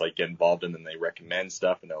people just like get involved, and then they recommend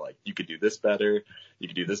stuff, and they're like, you could do this better.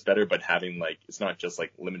 But having like, it's not just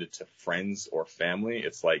like limited to friends or family.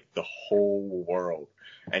 It's like the whole world.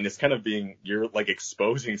 And it's kind of you're like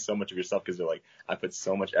exposing so much of yourself, because you're like, I put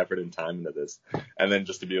so much effort and time into this. And then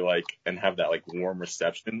just to be like, and have that like warm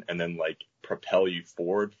reception, and then like propel you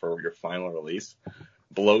forward for your final release,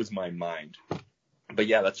 blows my mind. But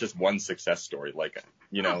yeah, that's just one success story. Like,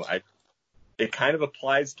 it kind of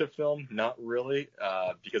applies to film, not really,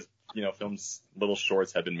 because, films, little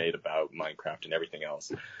shorts have been made about Minecraft and everything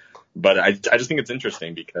else. But I just think it's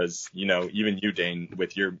interesting because, even you, Dane,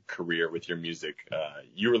 with your career, with your music,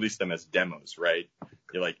 you release them as demos, right?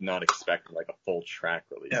 You're like not expecting like a full track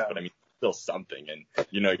release, but I mean, still something. And,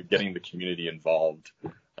 you're getting the community involved,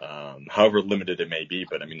 however limited it may be.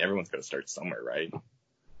 But I mean, everyone's got to start somewhere, right?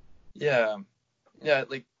 Yeah. Yeah.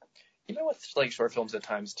 Like, even with like short films at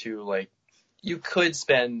times too, like, you could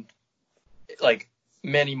spend like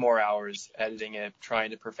many more hours editing it,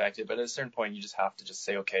 trying to perfect it, but at a certain point you just have to just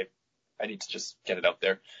say, okay, I need to just get it out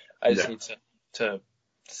there. I just need to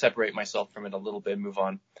separate myself from it a little bit, move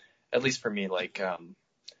on. At least for me, like,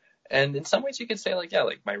 and in some ways you could say like, yeah,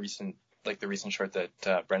 like the recent short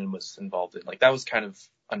that Brendan was involved in, like that was kind of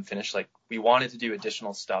unfinished. Like we wanted to do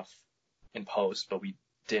additional stuff in post, but we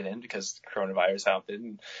didn't because coronavirus happened.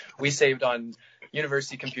 And we saved on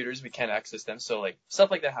university computers, we can't access them, so like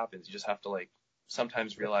stuff like that happens. You just have to like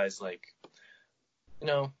sometimes realize like,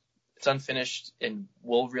 it's unfinished, and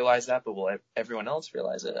we'll realize that, but will everyone else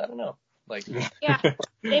realize it? I don't know. Like, yeah,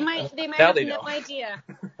 they might have no idea,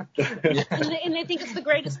 and they think it's the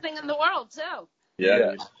greatest thing in the world too.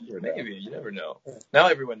 Yeah, maybe, you never know. Now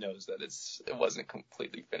everyone knows that it wasn't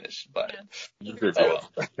completely finished, but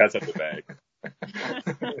that's up the bag.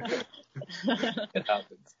 It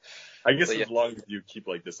happens. I guess as long as you keep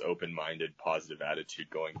like this open-minded, positive attitude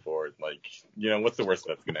going forward, like, what's the worst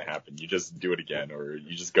that's going to happen? You just do it again, or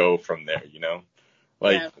you just go from there,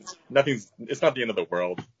 Like, it's not the end of the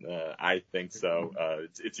world. I think so.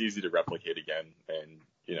 It's easy to replicate again, and,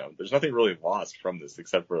 there's nothing really lost from this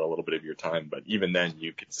except for a little bit of your time. But even then,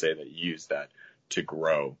 you could say that you used that to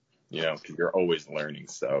grow, because you're always learning.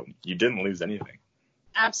 So you didn't lose anything.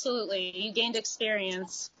 Absolutely. You gained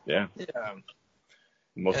experience. Yeah.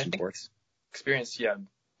 Most important. Experience,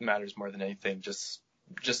 matters more than anything. Just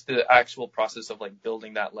the actual process of like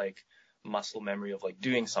building that like muscle memory of like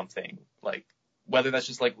doing something, like whether that's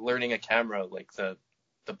just like learning a camera, like the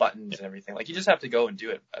buttons and everything. Like you just have to go and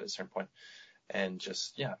do it at a certain point, and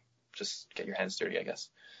just get your hands dirty, I guess.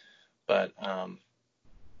 But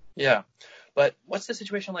but what's the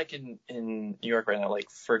situation like in New York right now? Like,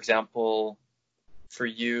 for example, for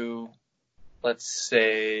you, let's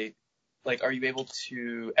say, like, are you able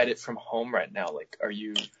to edit from home right now? Like, do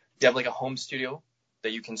you have like a home studio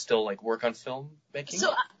that you can still like work on film making?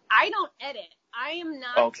 So I don't edit. I am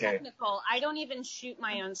not technical. I don't even shoot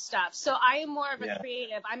my own stuff. So I am more of a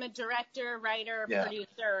creative. I'm a director, writer,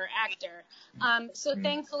 producer, actor. So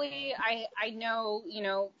thankfully I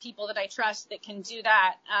know, people that I trust that can do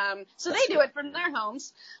that. So they do it from their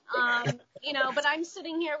homes. But I'm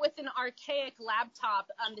sitting here with an archaic laptop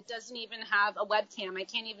that doesn't even have a webcam. I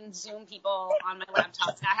can't even Zoom people on my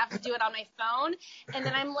laptop. I have to do it on my phone. And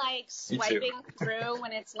then I'm like swiping through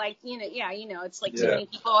when it's like, it's like too many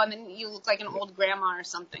people, and then you look like an old grandma or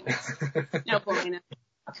something. No point.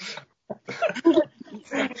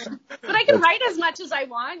 But I can write as much as I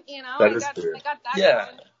want, I got that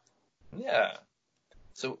going. Yeah.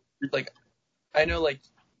 So like, I know like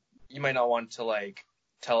you might not want to like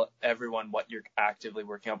tell everyone what you're actively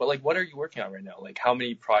working on. But like, what are you working on right now? Like, how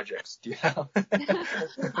many projects do you have?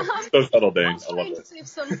 So subtle, Dane. I'm I love trying to it. save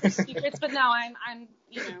some for secrets, but no, I'm I'm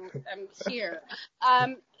here.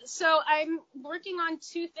 So I'm working on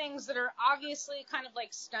two things that are obviously kind of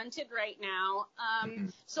like stunted right now.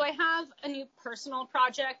 So I have a new personal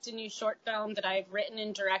project, a new short film that I've written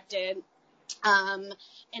and directed. And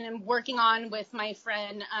I'm working on with my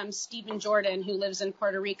friend Stephen Jordan, who lives in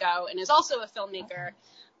Puerto Rico and is also a filmmaker.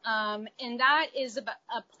 And that is about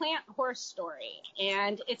a plant horse story.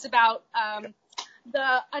 And it's about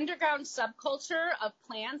the underground subculture of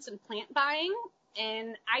plants and plant buying.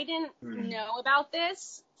 And I didn't know about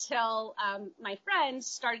this till my friend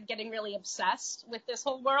started getting really obsessed with this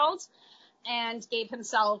whole world and gave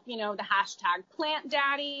himself, the hashtag plant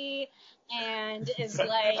daddy and is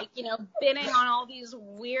like, bidding on all these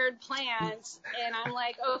weird plants. And I'm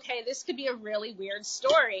like, okay, this could be a really weird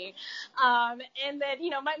story. And then,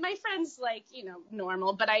 my friend's like,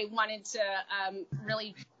 normal, but I wanted to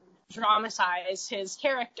really dramatize his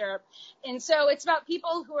character. And so it's about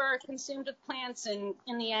people who are consumed with plants, and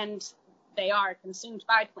in the end, they are consumed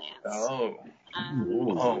by plants. Oh.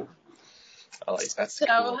 Ooh. I like that's So,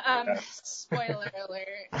 cool. spoiler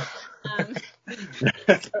alert.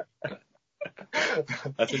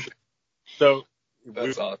 That's interesting. So,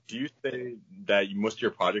 That's awesome. do you say that most of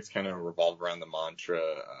your projects kind of revolve around the mantra,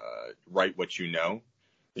 write what you know?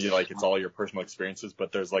 Like it's all your personal experiences,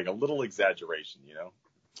 but there's like a little exaggeration,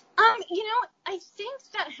 I think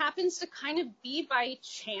that happens to kind of be by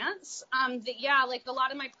chance. Like a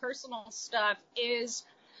lot of my personal stuff is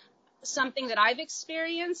something that I've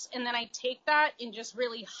experienced, and then I take that and just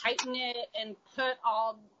really heighten it and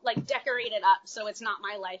decorate it up so it's not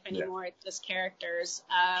my life anymore. It's just characters.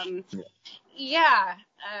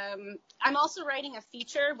 I'm also writing a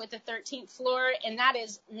feature with the 13th Floor, and that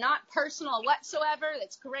is not personal whatsoever.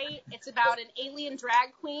 It's great. It's about an alien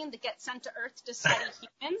drag queen that gets sent to Earth to study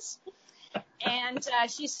humans, and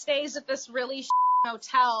she stays at this really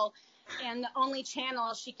hotel, and the only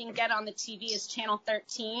channel she can get on the TV is channel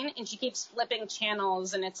 13, and she keeps flipping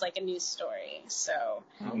channels, and it's like a news story. So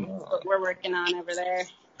that's what we're working on over there.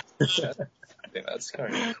 I think that's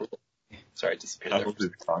kind of cool. Sorry, I disappeared I there. love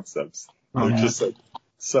these concepts. They're just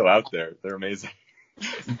so out there. They're amazing.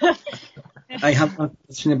 I have a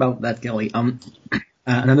question about that, Kelly.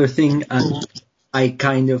 Another thing I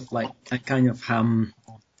kind of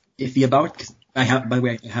iffy about, 'cause I have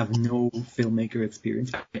no filmmaker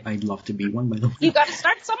experience. I'd love to be one, by the way. You got to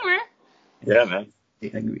start somewhere. Yeah, man. I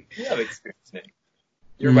agree. You have experience, Nick.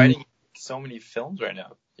 You're writing so many films right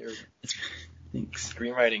now. You're Thanks.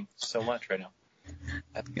 screenwriting so much right now.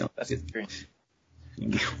 That's experience.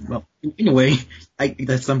 Well, in a way,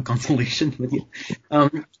 that's some consolation with you.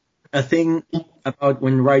 A thing about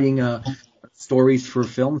when writing stories for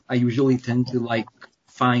films, I usually tend to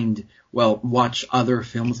watch other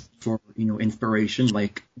films for, inspiration,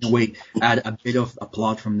 like, in a way, add a bit of a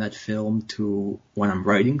plot from that film to what I'm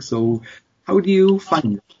writing. So how do you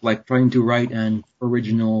find it, trying to write an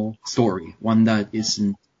original story, one that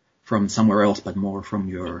isn't from somewhere else, but more from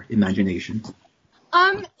your imagination?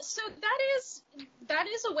 So that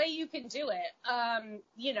is a way you can do it,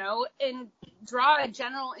 and draw a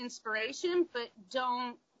general inspiration, but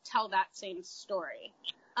don't tell that same story.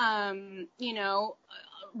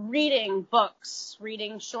 Reading books,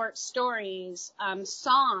 reading short stories,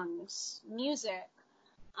 songs, music,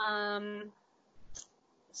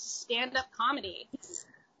 stand-up comedy.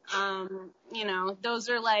 Those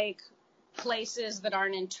are like places that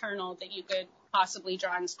aren't internal that you could possibly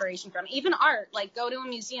draw inspiration from. Even art, like go to a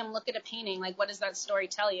museum, look at a painting, like what does that story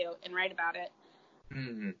tell you, and write about it.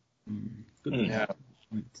 Yeah.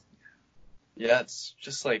 Yeah, it's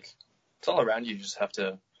just like, it's all around you. You just have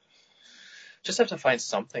to find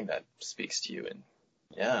something that speaks to you, and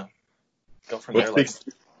go from there.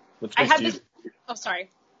 I have this. Oh, sorry.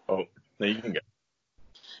 Oh, no, you can go.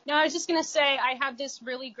 No, I was just gonna say I have this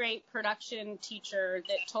really great production teacher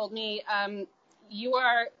that told me, you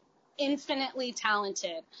are infinitely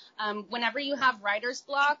talented. Whenever you have writer's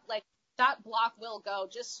block, that block will go.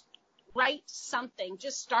 Just write something.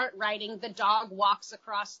 Just start writing. The dog walks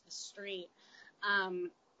across the street.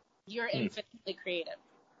 You're infinitely creative.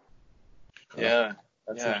 Yeah.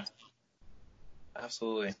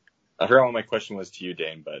 Absolutely. I forgot what my question was to you,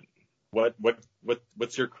 Dane, but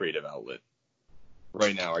what's your creative outlet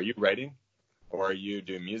right now? Are you writing, or are you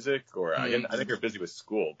doing music, or I think you're busy with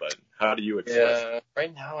school, but how do you express? Yeah,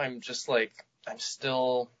 right now I'm just I'm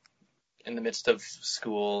still in the midst of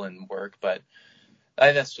school and work, but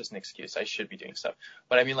that's just an excuse. I should be doing stuff.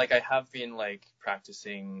 But I mean, I have been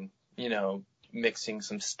practicing, mixing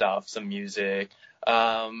some stuff, some music.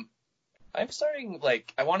 I'm starting,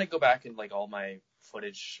 like, I want to go back and, like, all my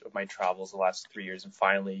footage of my travels the last 3 years and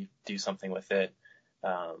finally do something with it,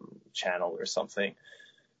 channel or something.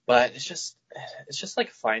 But it's just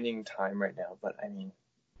like finding time right now. But I mean,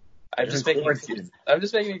 I'm just making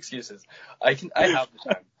excuses. I have the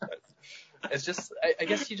time. But it's just, I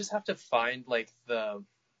guess you just have to find, like, the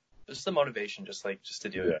motivation, just to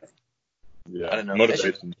do it. Yeah. I don't know.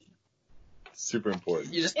 Motivation. Super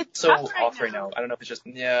important. You're just It's so tough off right right now. I don't know if it's just,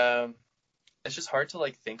 it's just hard to,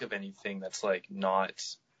 like, think of anything that's, like, not,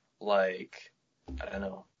 like, I don't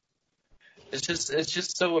know. It's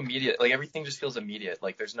just so immediate. Like, everything just feels immediate.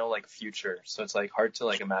 Like, there's no, like, future. So it's, like, hard to,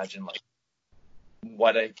 like, imagine, like,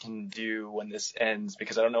 what I can do when this ends,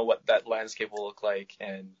 because I don't know what that landscape will look like,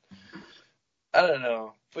 and I don't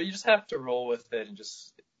know. But you just have to roll with it and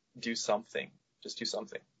just do something. Just do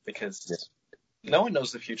something, because no one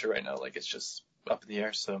knows the future right now. Like, it's just up in the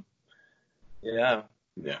air. So, yeah.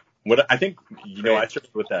 Yeah. What I think, I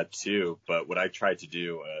struggled with that too, but what I tried to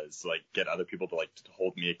do is, like, get other people to, like, to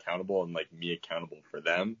hold me accountable and, like, me accountable for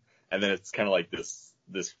them. And then it's kind of like this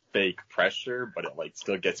fake pressure, but it, like,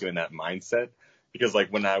 still gets you in that mindset. Because,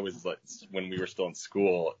 like, when we were still in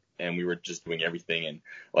school and we were just doing everything, and,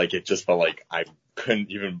 like, it just felt like I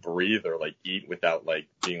couldn't even breathe or, like, eat without, like,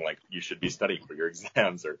 being like, you should be studying for your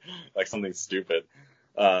exams, or, like, something stupid.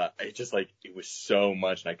 It just, like, it was so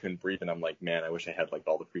much, and I couldn't breathe, and I'm like, man, I wish I had, like,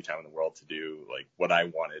 all the free time in the world to do, like, what I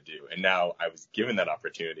want to do. And now I was given that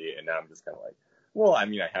opportunity, and now I'm just kind of like, well, I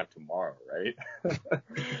mean, I have tomorrow, right?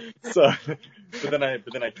 But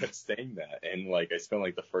then I kept saying that, and, like, I spent,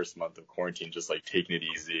 like, the first month of quarantine just, like, taking it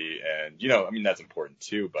easy, and, I mean, that's important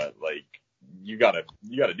too, but, like, you gotta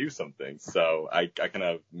do something. So I kind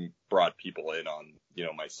of brought people in on,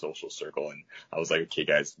 my social circle, and I was like, okay,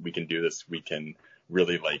 guys, we can do this. We can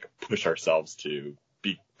really, like, push ourselves to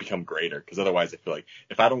become greater. Because otherwise, I feel like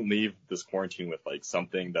if I don't leave this quarantine with, like,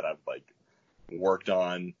 something that I've, like, worked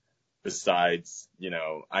on, besides,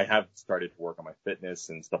 I have started to work on my fitness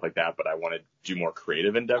and stuff like that, but I want to do more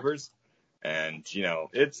creative endeavors. And,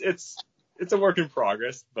 it's a work in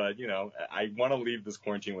progress, but, I want to leave this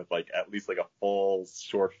quarantine with, like, at least, like, a full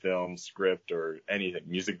short film script or anything,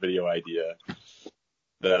 music video idea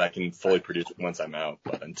that I can fully produce once I'm out.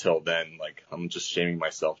 But until then, like, I'm just shaming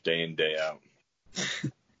myself day in, day out.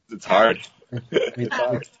 It's hard. It's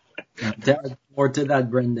hard. More to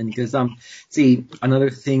that, Brendan, because see,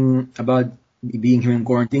 another thing about being here in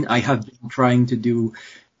quarantine, I have been trying to do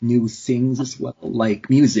new things as well, like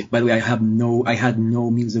music. By the way, I had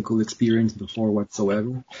no musical experience before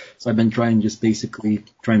whatsoever, so I've been trying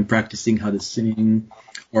practicing how to sing,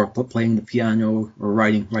 or playing the piano, or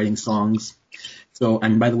writing songs. So,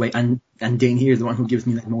 and by the way, and Dane here is the one who gives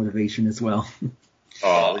me that motivation as well.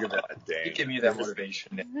 Oh, look at that, Dane. You give me that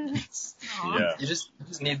motivation. Yeah. You just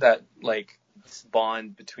need that, like,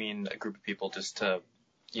 bond between a group of people just to,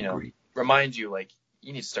 remind you, like,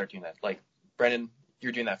 you need to start doing that. Like, Brendan,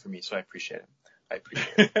 you're doing that for me, so I appreciate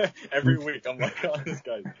it. Every week, I'm like, oh, this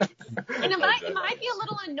guy. And it might be a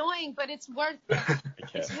little annoying, but it's worth it.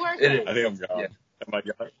 It's worth It it. is. I think I'm gone. Yeah. Am I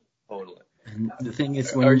gone? Totally. And the thing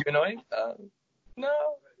is, Are you annoying?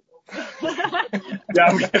 No. Yeah,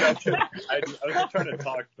 I'm kidding. I was just trying to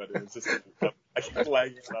talk, but it was just, I kept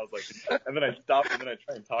lagging, and I was like, and then I stopped, and then I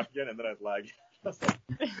try and talk again, and then I'd lag. I was like,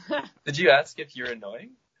 Did you ask if you're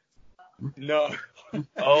annoying? no.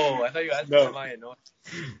 Oh, I thought you asked No. am I annoying?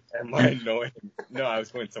 Am I annoying? No, I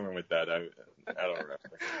was going somewhere with that. I don't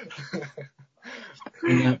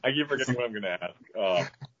remember. I keep forgetting what I'm going to ask. Oh.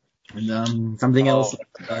 And something else.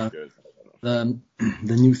 Good. The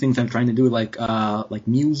new things I'm trying to do, like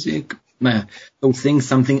music, those things.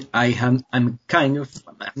 Something I'm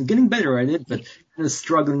getting better at it, but kind of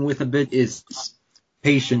struggling with a bit is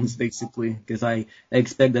patience, basically, because I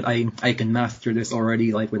expect that I can master this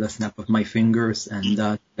already, like, with a snap of my fingers, and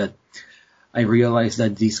that I realize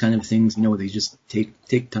that these kind of things, they just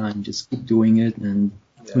take time. Just keep doing it, and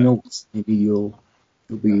who knows, maybe you'll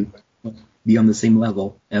be on the same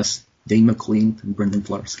level as Dane McLean and Brendan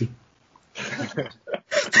Flarsky.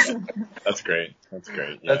 That's great.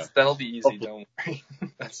 Yeah. That'll be easy. Don't worry.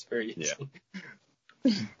 That's very easy.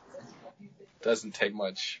 Yeah. Doesn't take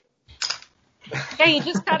much. Yeah, you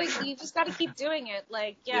just gotta keep doing it.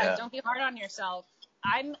 Like, don't be hard on yourself.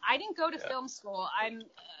 I didn't go to film school.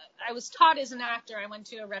 I was taught as an actor. I went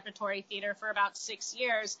to a repertory theater for about 6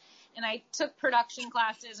 years, and I took production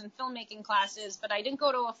classes and filmmaking classes, but I didn't go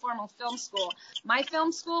to a formal film school. My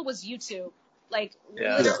film school was YouTube. Like,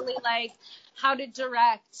 literally, like, how to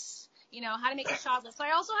direct, how to make a shot list.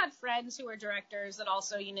 I also had friends who were directors that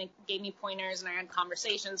also, gave me pointers and I had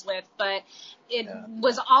conversations with, but it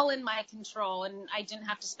was all in my control and I didn't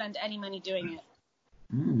have to spend any money doing it.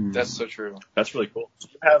 That's so true. That's really cool.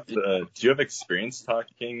 Do you have experience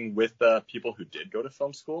talking with people who did go to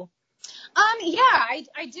film school? Yeah,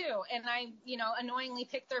 I do. And I, annoyingly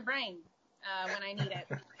pick their brain when I need it.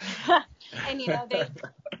 And, they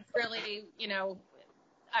really,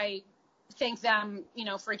 I thank them,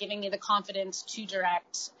 for giving me the confidence to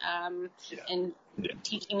direct and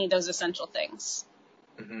teaching me those essential things.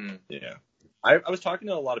 Mm-hmm. Yeah. I was talking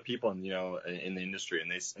to a lot of people in the industry,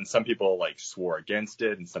 and some people like swore against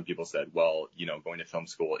it, and some people said, well, going to film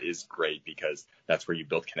school is great because that's where you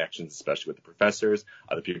build connections, especially with the professors.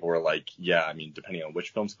 Other people were like, yeah, I mean, depending on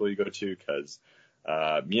which film school you go to, because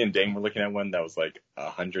me and Dane were looking at one that was like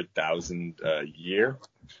 $100,000 a year,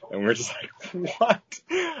 and we're just like, what?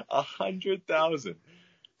 $100,000?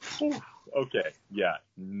 Okay, yeah,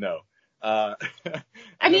 no. I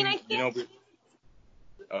mean, I think.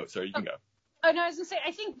 Oh, sorry, you can go. Oh, no, I was going to say,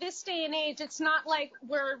 I think this day and age, it's not like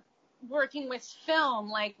we're working with film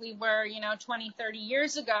like we were, 20, 30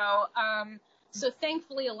 years ago. So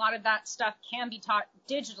thankfully, a lot of that stuff can be taught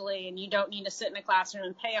digitally, and you don't need to sit in a classroom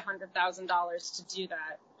and pay $100,000 to do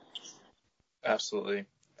that. Absolutely.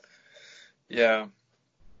 Yeah.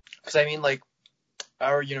 Because, I mean, like,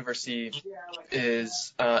 our university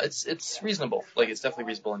is, it's reasonable. Like, it's definitely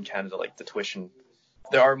reasonable in Canada, like, the tuition.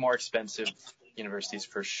 There are more expensive universities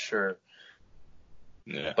for sure.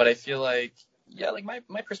 Yeah. But I feel like, like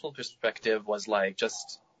my personal perspective was like,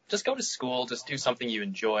 just go to school, just do something you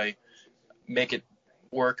enjoy, make it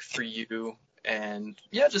work for you. And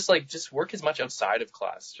just work as much outside of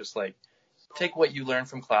class. Just like take what you learn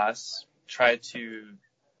from class, try to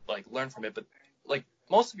like learn from it. But like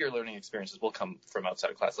most of your learning experiences will come from outside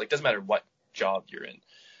of class. Like doesn't matter what job you're in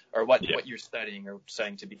or what you're studying or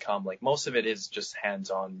studying to become. Like most of it is just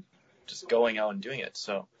hands-on, just going out and doing it.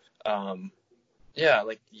 So,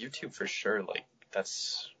 like YouTube for sure, like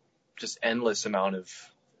that's just endless amount of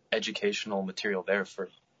educational material there for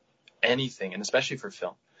anything, and especially for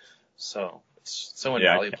film. So it's so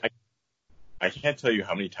invaluable. I can't tell you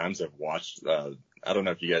how many times I've watched, I don't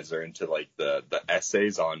know if you guys are into like the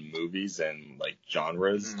essays on movies and like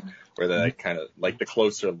genres, where they like, kind of like The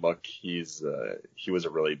Closer Look. He was a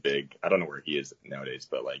really big, I don't know where he is nowadays,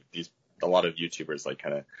 but like a lot of YouTubers like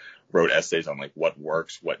kind of wrote essays on like what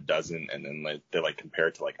works, what doesn't, and then like they like compare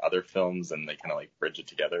it to like other films and they kind of like bridge it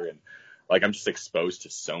together. And like I'm just exposed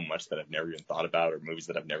to so much that I've never even thought about, or movies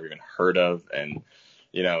that I've never even heard of. And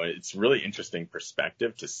it's really interesting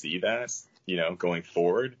perspective to see that, going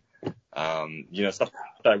forward. Stuff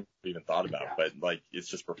that I haven't even thought about, but like it's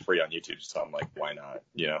just for free on YouTube, so I'm like, why not?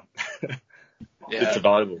 It's a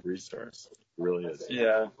valuable resource. It really is.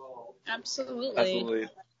 Yeah. Absolutely.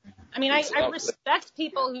 I mean, I respect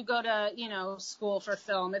people who go to, school for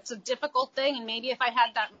film. It's a difficult thing, and maybe if I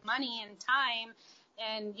had that money and time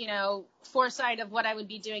and, foresight of what I would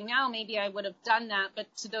be doing now, maybe I would have done that. But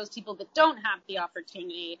to those people that don't have the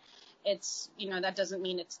opportunity, it's, that doesn't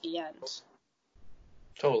mean it's the end.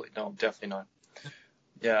 Totally. No, definitely not.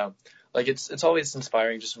 Yeah. Like it's always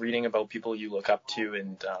inspiring just reading about people you look up to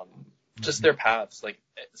and just their paths. Like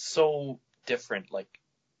it's so different, like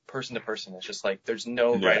person to person. It's just like there's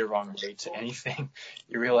no right or wrong way to anything.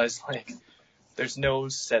 You realize like there's no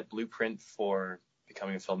set blueprint for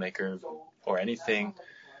becoming a filmmaker or anything.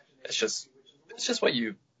 It's just what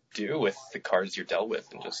you do with the cards you're dealt with,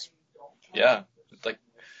 and just like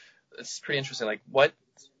it's pretty interesting. Like what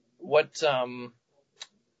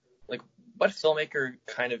filmmaker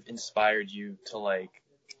kind of inspired you to like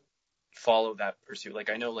follow that pursuit? Like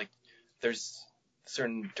I know like there's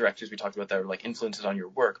certain directors we talked about that were like influences on your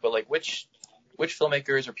work, but like which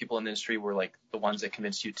filmmakers or people in the industry were like the ones that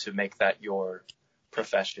convinced you to make that your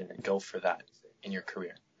profession and go for that in your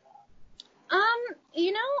career?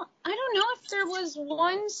 I don't know if there was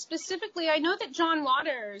one specifically. I know that John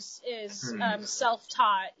Waters is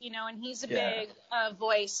self-taught, and he's a big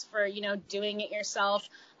voice for, doing it yourself.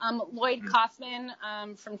 Lloyd Kaufman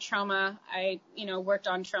from Troma, I, worked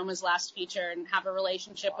on Troma's last feature and have a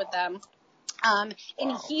relationship with them. And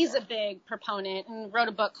he's a big proponent and wrote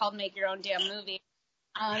a book called Make Your Own Damn Movie.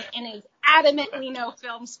 And is adamantly no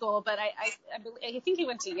film school, but I think he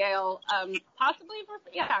went to Yale, possibly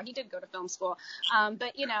he did go to film school.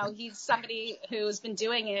 But he's somebody who's been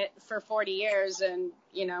doing it for 40 years and,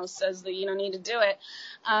 says that you don't need to do it.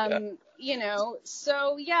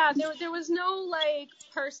 So there was no like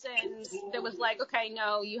person that was like, okay,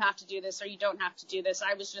 no, you have to do this or you don't have to do this.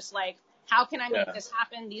 I was just like, how can I make this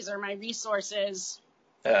happen? These are my resources.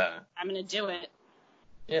 I'm going to do it.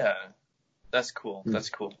 Yeah. That's cool. Mm. That's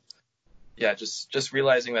cool. Yeah, just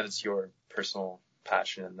realizing that it's your personal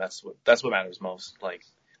passion, and that's what matters most. Like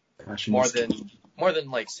Passion more is than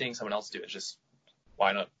like seeing someone else do it. Just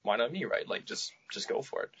why not me, right? Like just go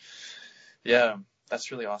for it. Yeah,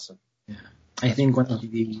 that's really awesome. I think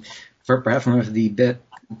perhaps one of the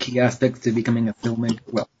key aspects to becoming a filmmaker,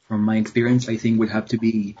 well, from my experience, I think would have to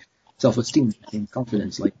be self-esteem and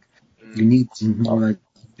confidence. Like, you need to know that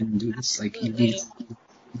you can do this. Like, you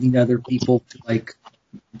need other people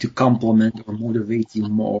to compliment or motivate you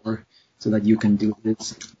more so that you can do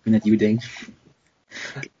this. Looking at you, Dane.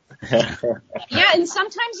 Yeah, and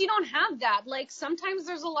sometimes you don't have that. Like, sometimes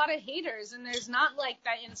there's a lot of haters, and there's not, like,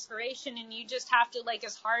 that inspiration, and you just have to, like,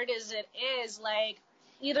 as hard as it is, like,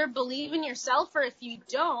 either believe in yourself, or if you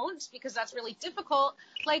don't, because that's really difficult,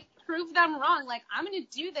 like, prove them wrong. Like, I'm going to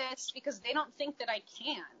do this because they don't think that I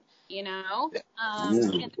can, you know?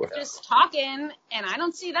 And they're just talking, and I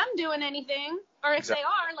don't see them doing anything. Or if they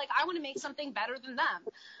are, like, I want to make something better than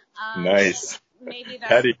them. Nice. Maybe that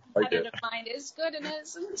Petty. competitive mind is good and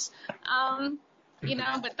isn't. You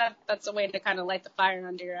know, but that's a way to kind of light the fire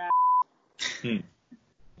under your ass.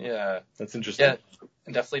 Yeah, That's interesting. yeah,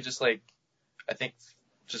 and definitely just like I think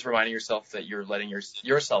just reminding yourself that you're letting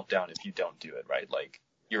yourself down if you don't do it, right? Like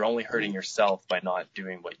you're only hurting yourself by not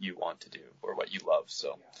doing what you want to do or what you love.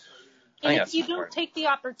 So. And if you don't take the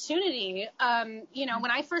opportunity, you know,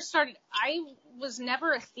 when I first started, I was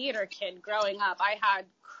never a theater kid growing up. I had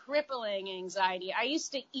crippling anxiety. I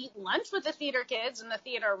used to eat lunch with the theater kids in the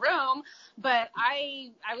theater room, but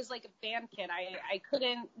I was like a band kid. I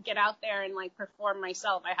couldn't get out there and like perform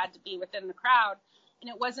myself. I had to be within the crowd. And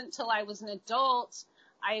it wasn't until I was an adult,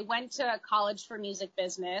 I went to college for music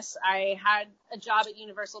business. I had a job at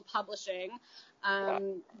Universal Publishing.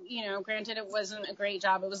 You know, granted it wasn't a great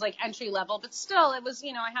job. It was like entry level, but still it was,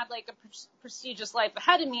 you know, I had like a prestigious life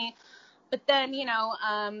ahead of me. But then, you know,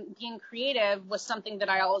 being creative was something that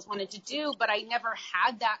I always wanted to do, but I never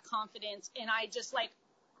had that confidence. And I just like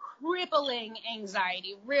crippling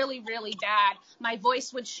anxiety, really, really bad. My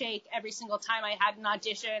voice would shake every single time I had an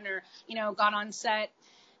audition or, you know, got on set.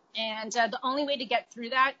 And the only way to get through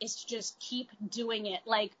that is to just keep doing it.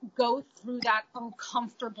 Like, go through that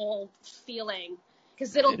uncomfortable feeling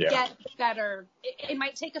because it'll get better. It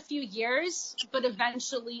might take a few years, but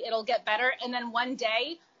eventually it'll get better. And then one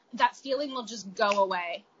day that feeling will just go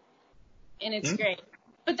away. And it's great.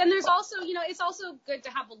 But then there's also, you know, it's also good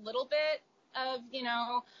to have a little bit of, you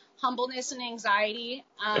know, humbleness and anxiety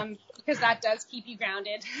because that does keep you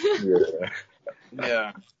grounded.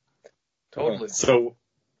 Yeah, totally. So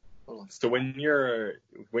when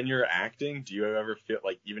you're acting, do you ever feel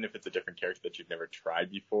like, even if it's a different character that you've never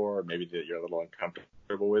tried before, or maybe that you're a little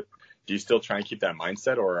uncomfortable with, do you still try and keep that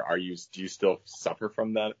mindset, or do you still suffer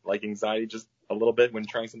from that like anxiety just a little bit when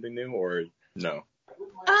trying something new, or no?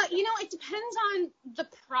 You know, it depends on the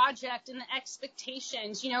project and the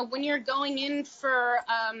expectations. You know, when you're going in for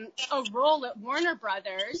a role at Warner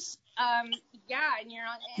Brothers, and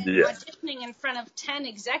you're auditioning in front of 10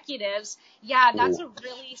 executives, that's a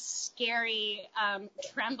really scary,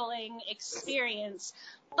 trembling experience.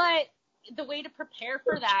 But the way to prepare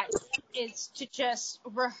for that is to just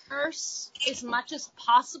rehearse as much as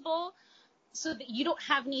possible so that you don't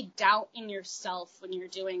have any doubt in yourself when you're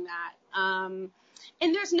doing that.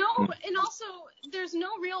 And there's no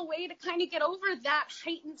real way to kind of get over that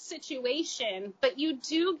heightened situation, but you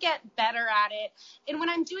do get better at it. And when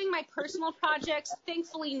I'm doing my personal projects,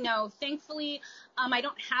 thankfully, I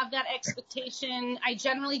don't have that expectation. I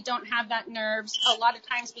generally don't have that nerves a lot of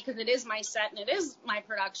times because it is my set and it is my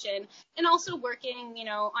production. And also working, you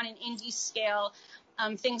know, on an indie scale,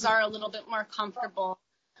 things are a little bit more comfortable.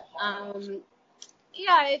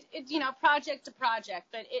 It you know, project to project,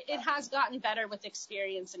 but it has gotten better with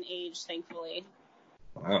experience and age, thankfully.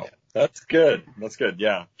 Wow, that's good. That's good.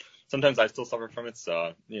 Yeah. Sometimes I still suffer from it,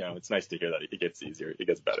 so you know, it's nice to hear that it gets easier, it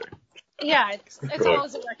gets better. Yeah, it's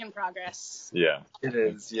always a work in progress. Yeah, it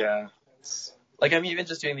is. Yeah. Like, I'm even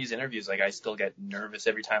just doing these interviews, like, I still get nervous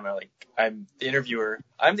every time I'm the interviewer,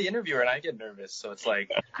 and I get nervous, so it's like...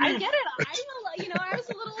 I get it. I was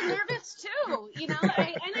a little nervous, too, you know, and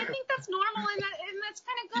I think that's normal, and that's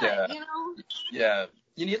kind of good, you know? Yeah.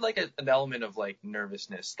 You need, like, an element of, like,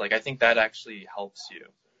 nervousness. Like, I think that actually helps you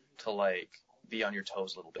to, like, be on your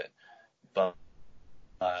toes a little bit. But,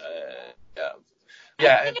 I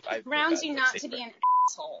think it grounds you not to be an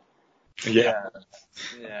asshole. Yeah.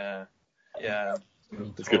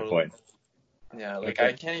 That's a good point. Yeah, like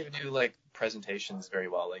I can't even do like presentations very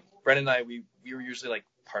well. Like Brendan and I, we were usually like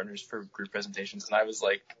partners for group presentations, and I was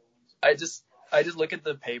like, I just look at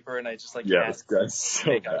the paper and I just like that's so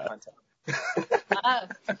make bad. eye contact.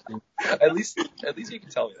 At least you can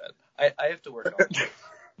tell me that. I have to work on it.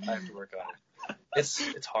 I have to work on it.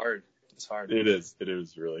 It's hard. It's hard. It is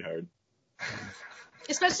really hard.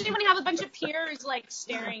 Especially when you have a bunch of peers like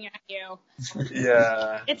staring at you.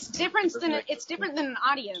 Yeah. It's different than an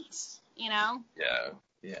audience, you know? Yeah.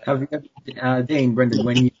 Have you, Dane, Brendan,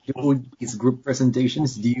 when you do these group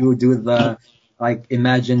presentations, do you do the, like,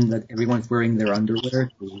 imagine that everyone's wearing their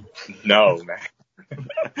underwear? No, man.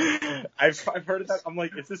 I've heard of that. I'm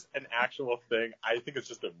like, is this an actual thing? I think it's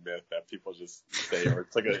just a myth that people just say, or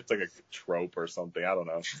it's like a trope or something. I don't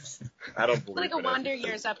know. I don't believe Like a in Wonder it.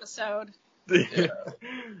 Years episode. Yeah.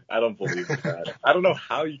 I don't believe in that. I don't know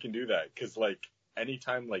how you can do that, because like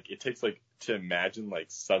anytime, like it takes like to imagine like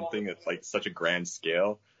something that's like such a grand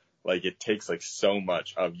scale, like it takes like so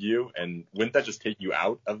much of you, and wouldn't that just take you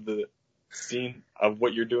out of the scene of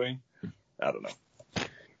what you're doing? I don't know.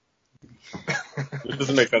 It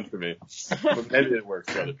doesn't make sense to me, but maybe it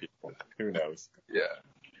works for other people. Who knows? Yeah.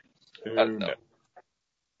 Who I don't know. knows?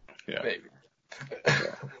 Yeah. Maybe.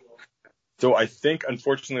 So I think,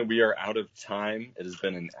 unfortunately, we are out of time. It has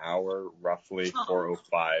been an hour, roughly,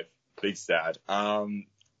 4:05. Big sad.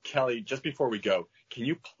 Kelly, just before we go, can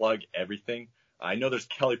you plug everything? I know there's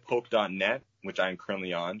kellypolk.net, which I am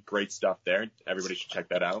currently on. Great stuff there. Everybody should check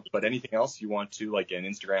that out. But anything else you want to, like an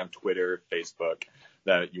Instagram, Twitter, Facebook,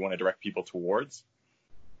 that you want to direct people towards?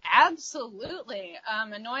 Absolutely.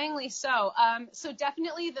 Annoyingly so. So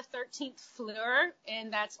definitely the 13th Fleur,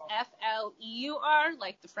 and that's Fleur,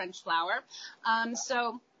 like the French flower.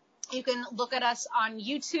 So you can look at us on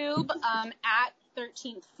YouTube, at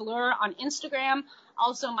 13th Fleur on Instagram.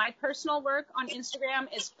 Also, my personal work on Instagram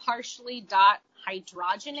is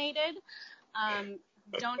partially.hydrogenated.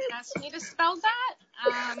 Don't ask me to spell that.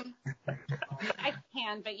 I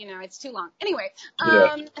can, but it's too long. Anyway, so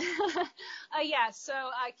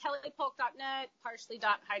kellypolk.net,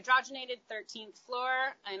 partially.hydrogenated, 13th Floor,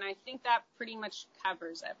 and I think that pretty much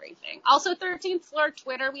covers everything. Also, 13th Floor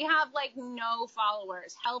Twitter, we have like no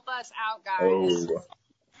followers. Help us out, guys. Oh,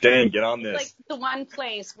 dang, get on this. Like the one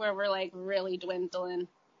place where we're like really dwindling.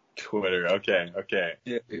 Twitter. Okay.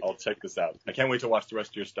 Yeah. I'll check this out. I can't wait to watch the rest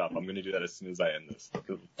of your stuff. I'm going to do that as soon as I end this. It's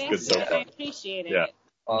Thanks, good so man. far. I appreciate it. Yeah.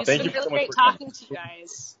 It's Thank been you so really much great for coming. talking to you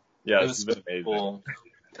guys. Yeah, It this has was been amazing. cool.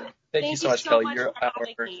 Thank you so much, Kelly. You're for our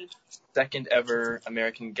having me. second ever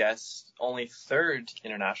American guest, only third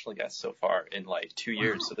international guest so far in like 2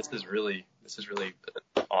 years. Wow. So this is really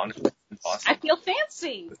an honor. Awesome. I feel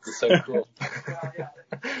fancy. This is so cool.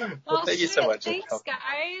 Well, thank you so much. Thanks,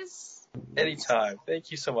 guys. Anytime.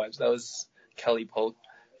 Thank you so much. That was Kelly Polk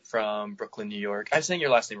from Brooklyn, New York. I'm saying your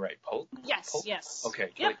last name right, Polk? Yes, Polk? yes. Okay,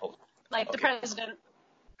 Yep. Kelly Polk. Like the Okay. president.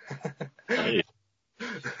 Hey.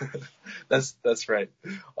 That's right.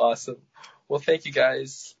 Awesome. Well, thank you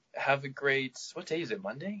guys. Have a great, what day is it?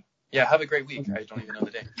 Monday? Yeah, have a great week. I don't even know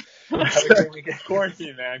the day. Have a great weekend.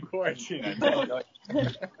 Quarantine, man. Quarantine. I know.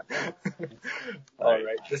 All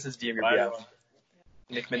right. This is DMU Bye, BF. everyone.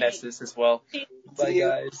 Nick Meneses as well. Bye,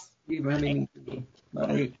 guys. Keep having me.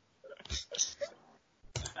 Bye.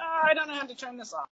 I don't know how to turn this off.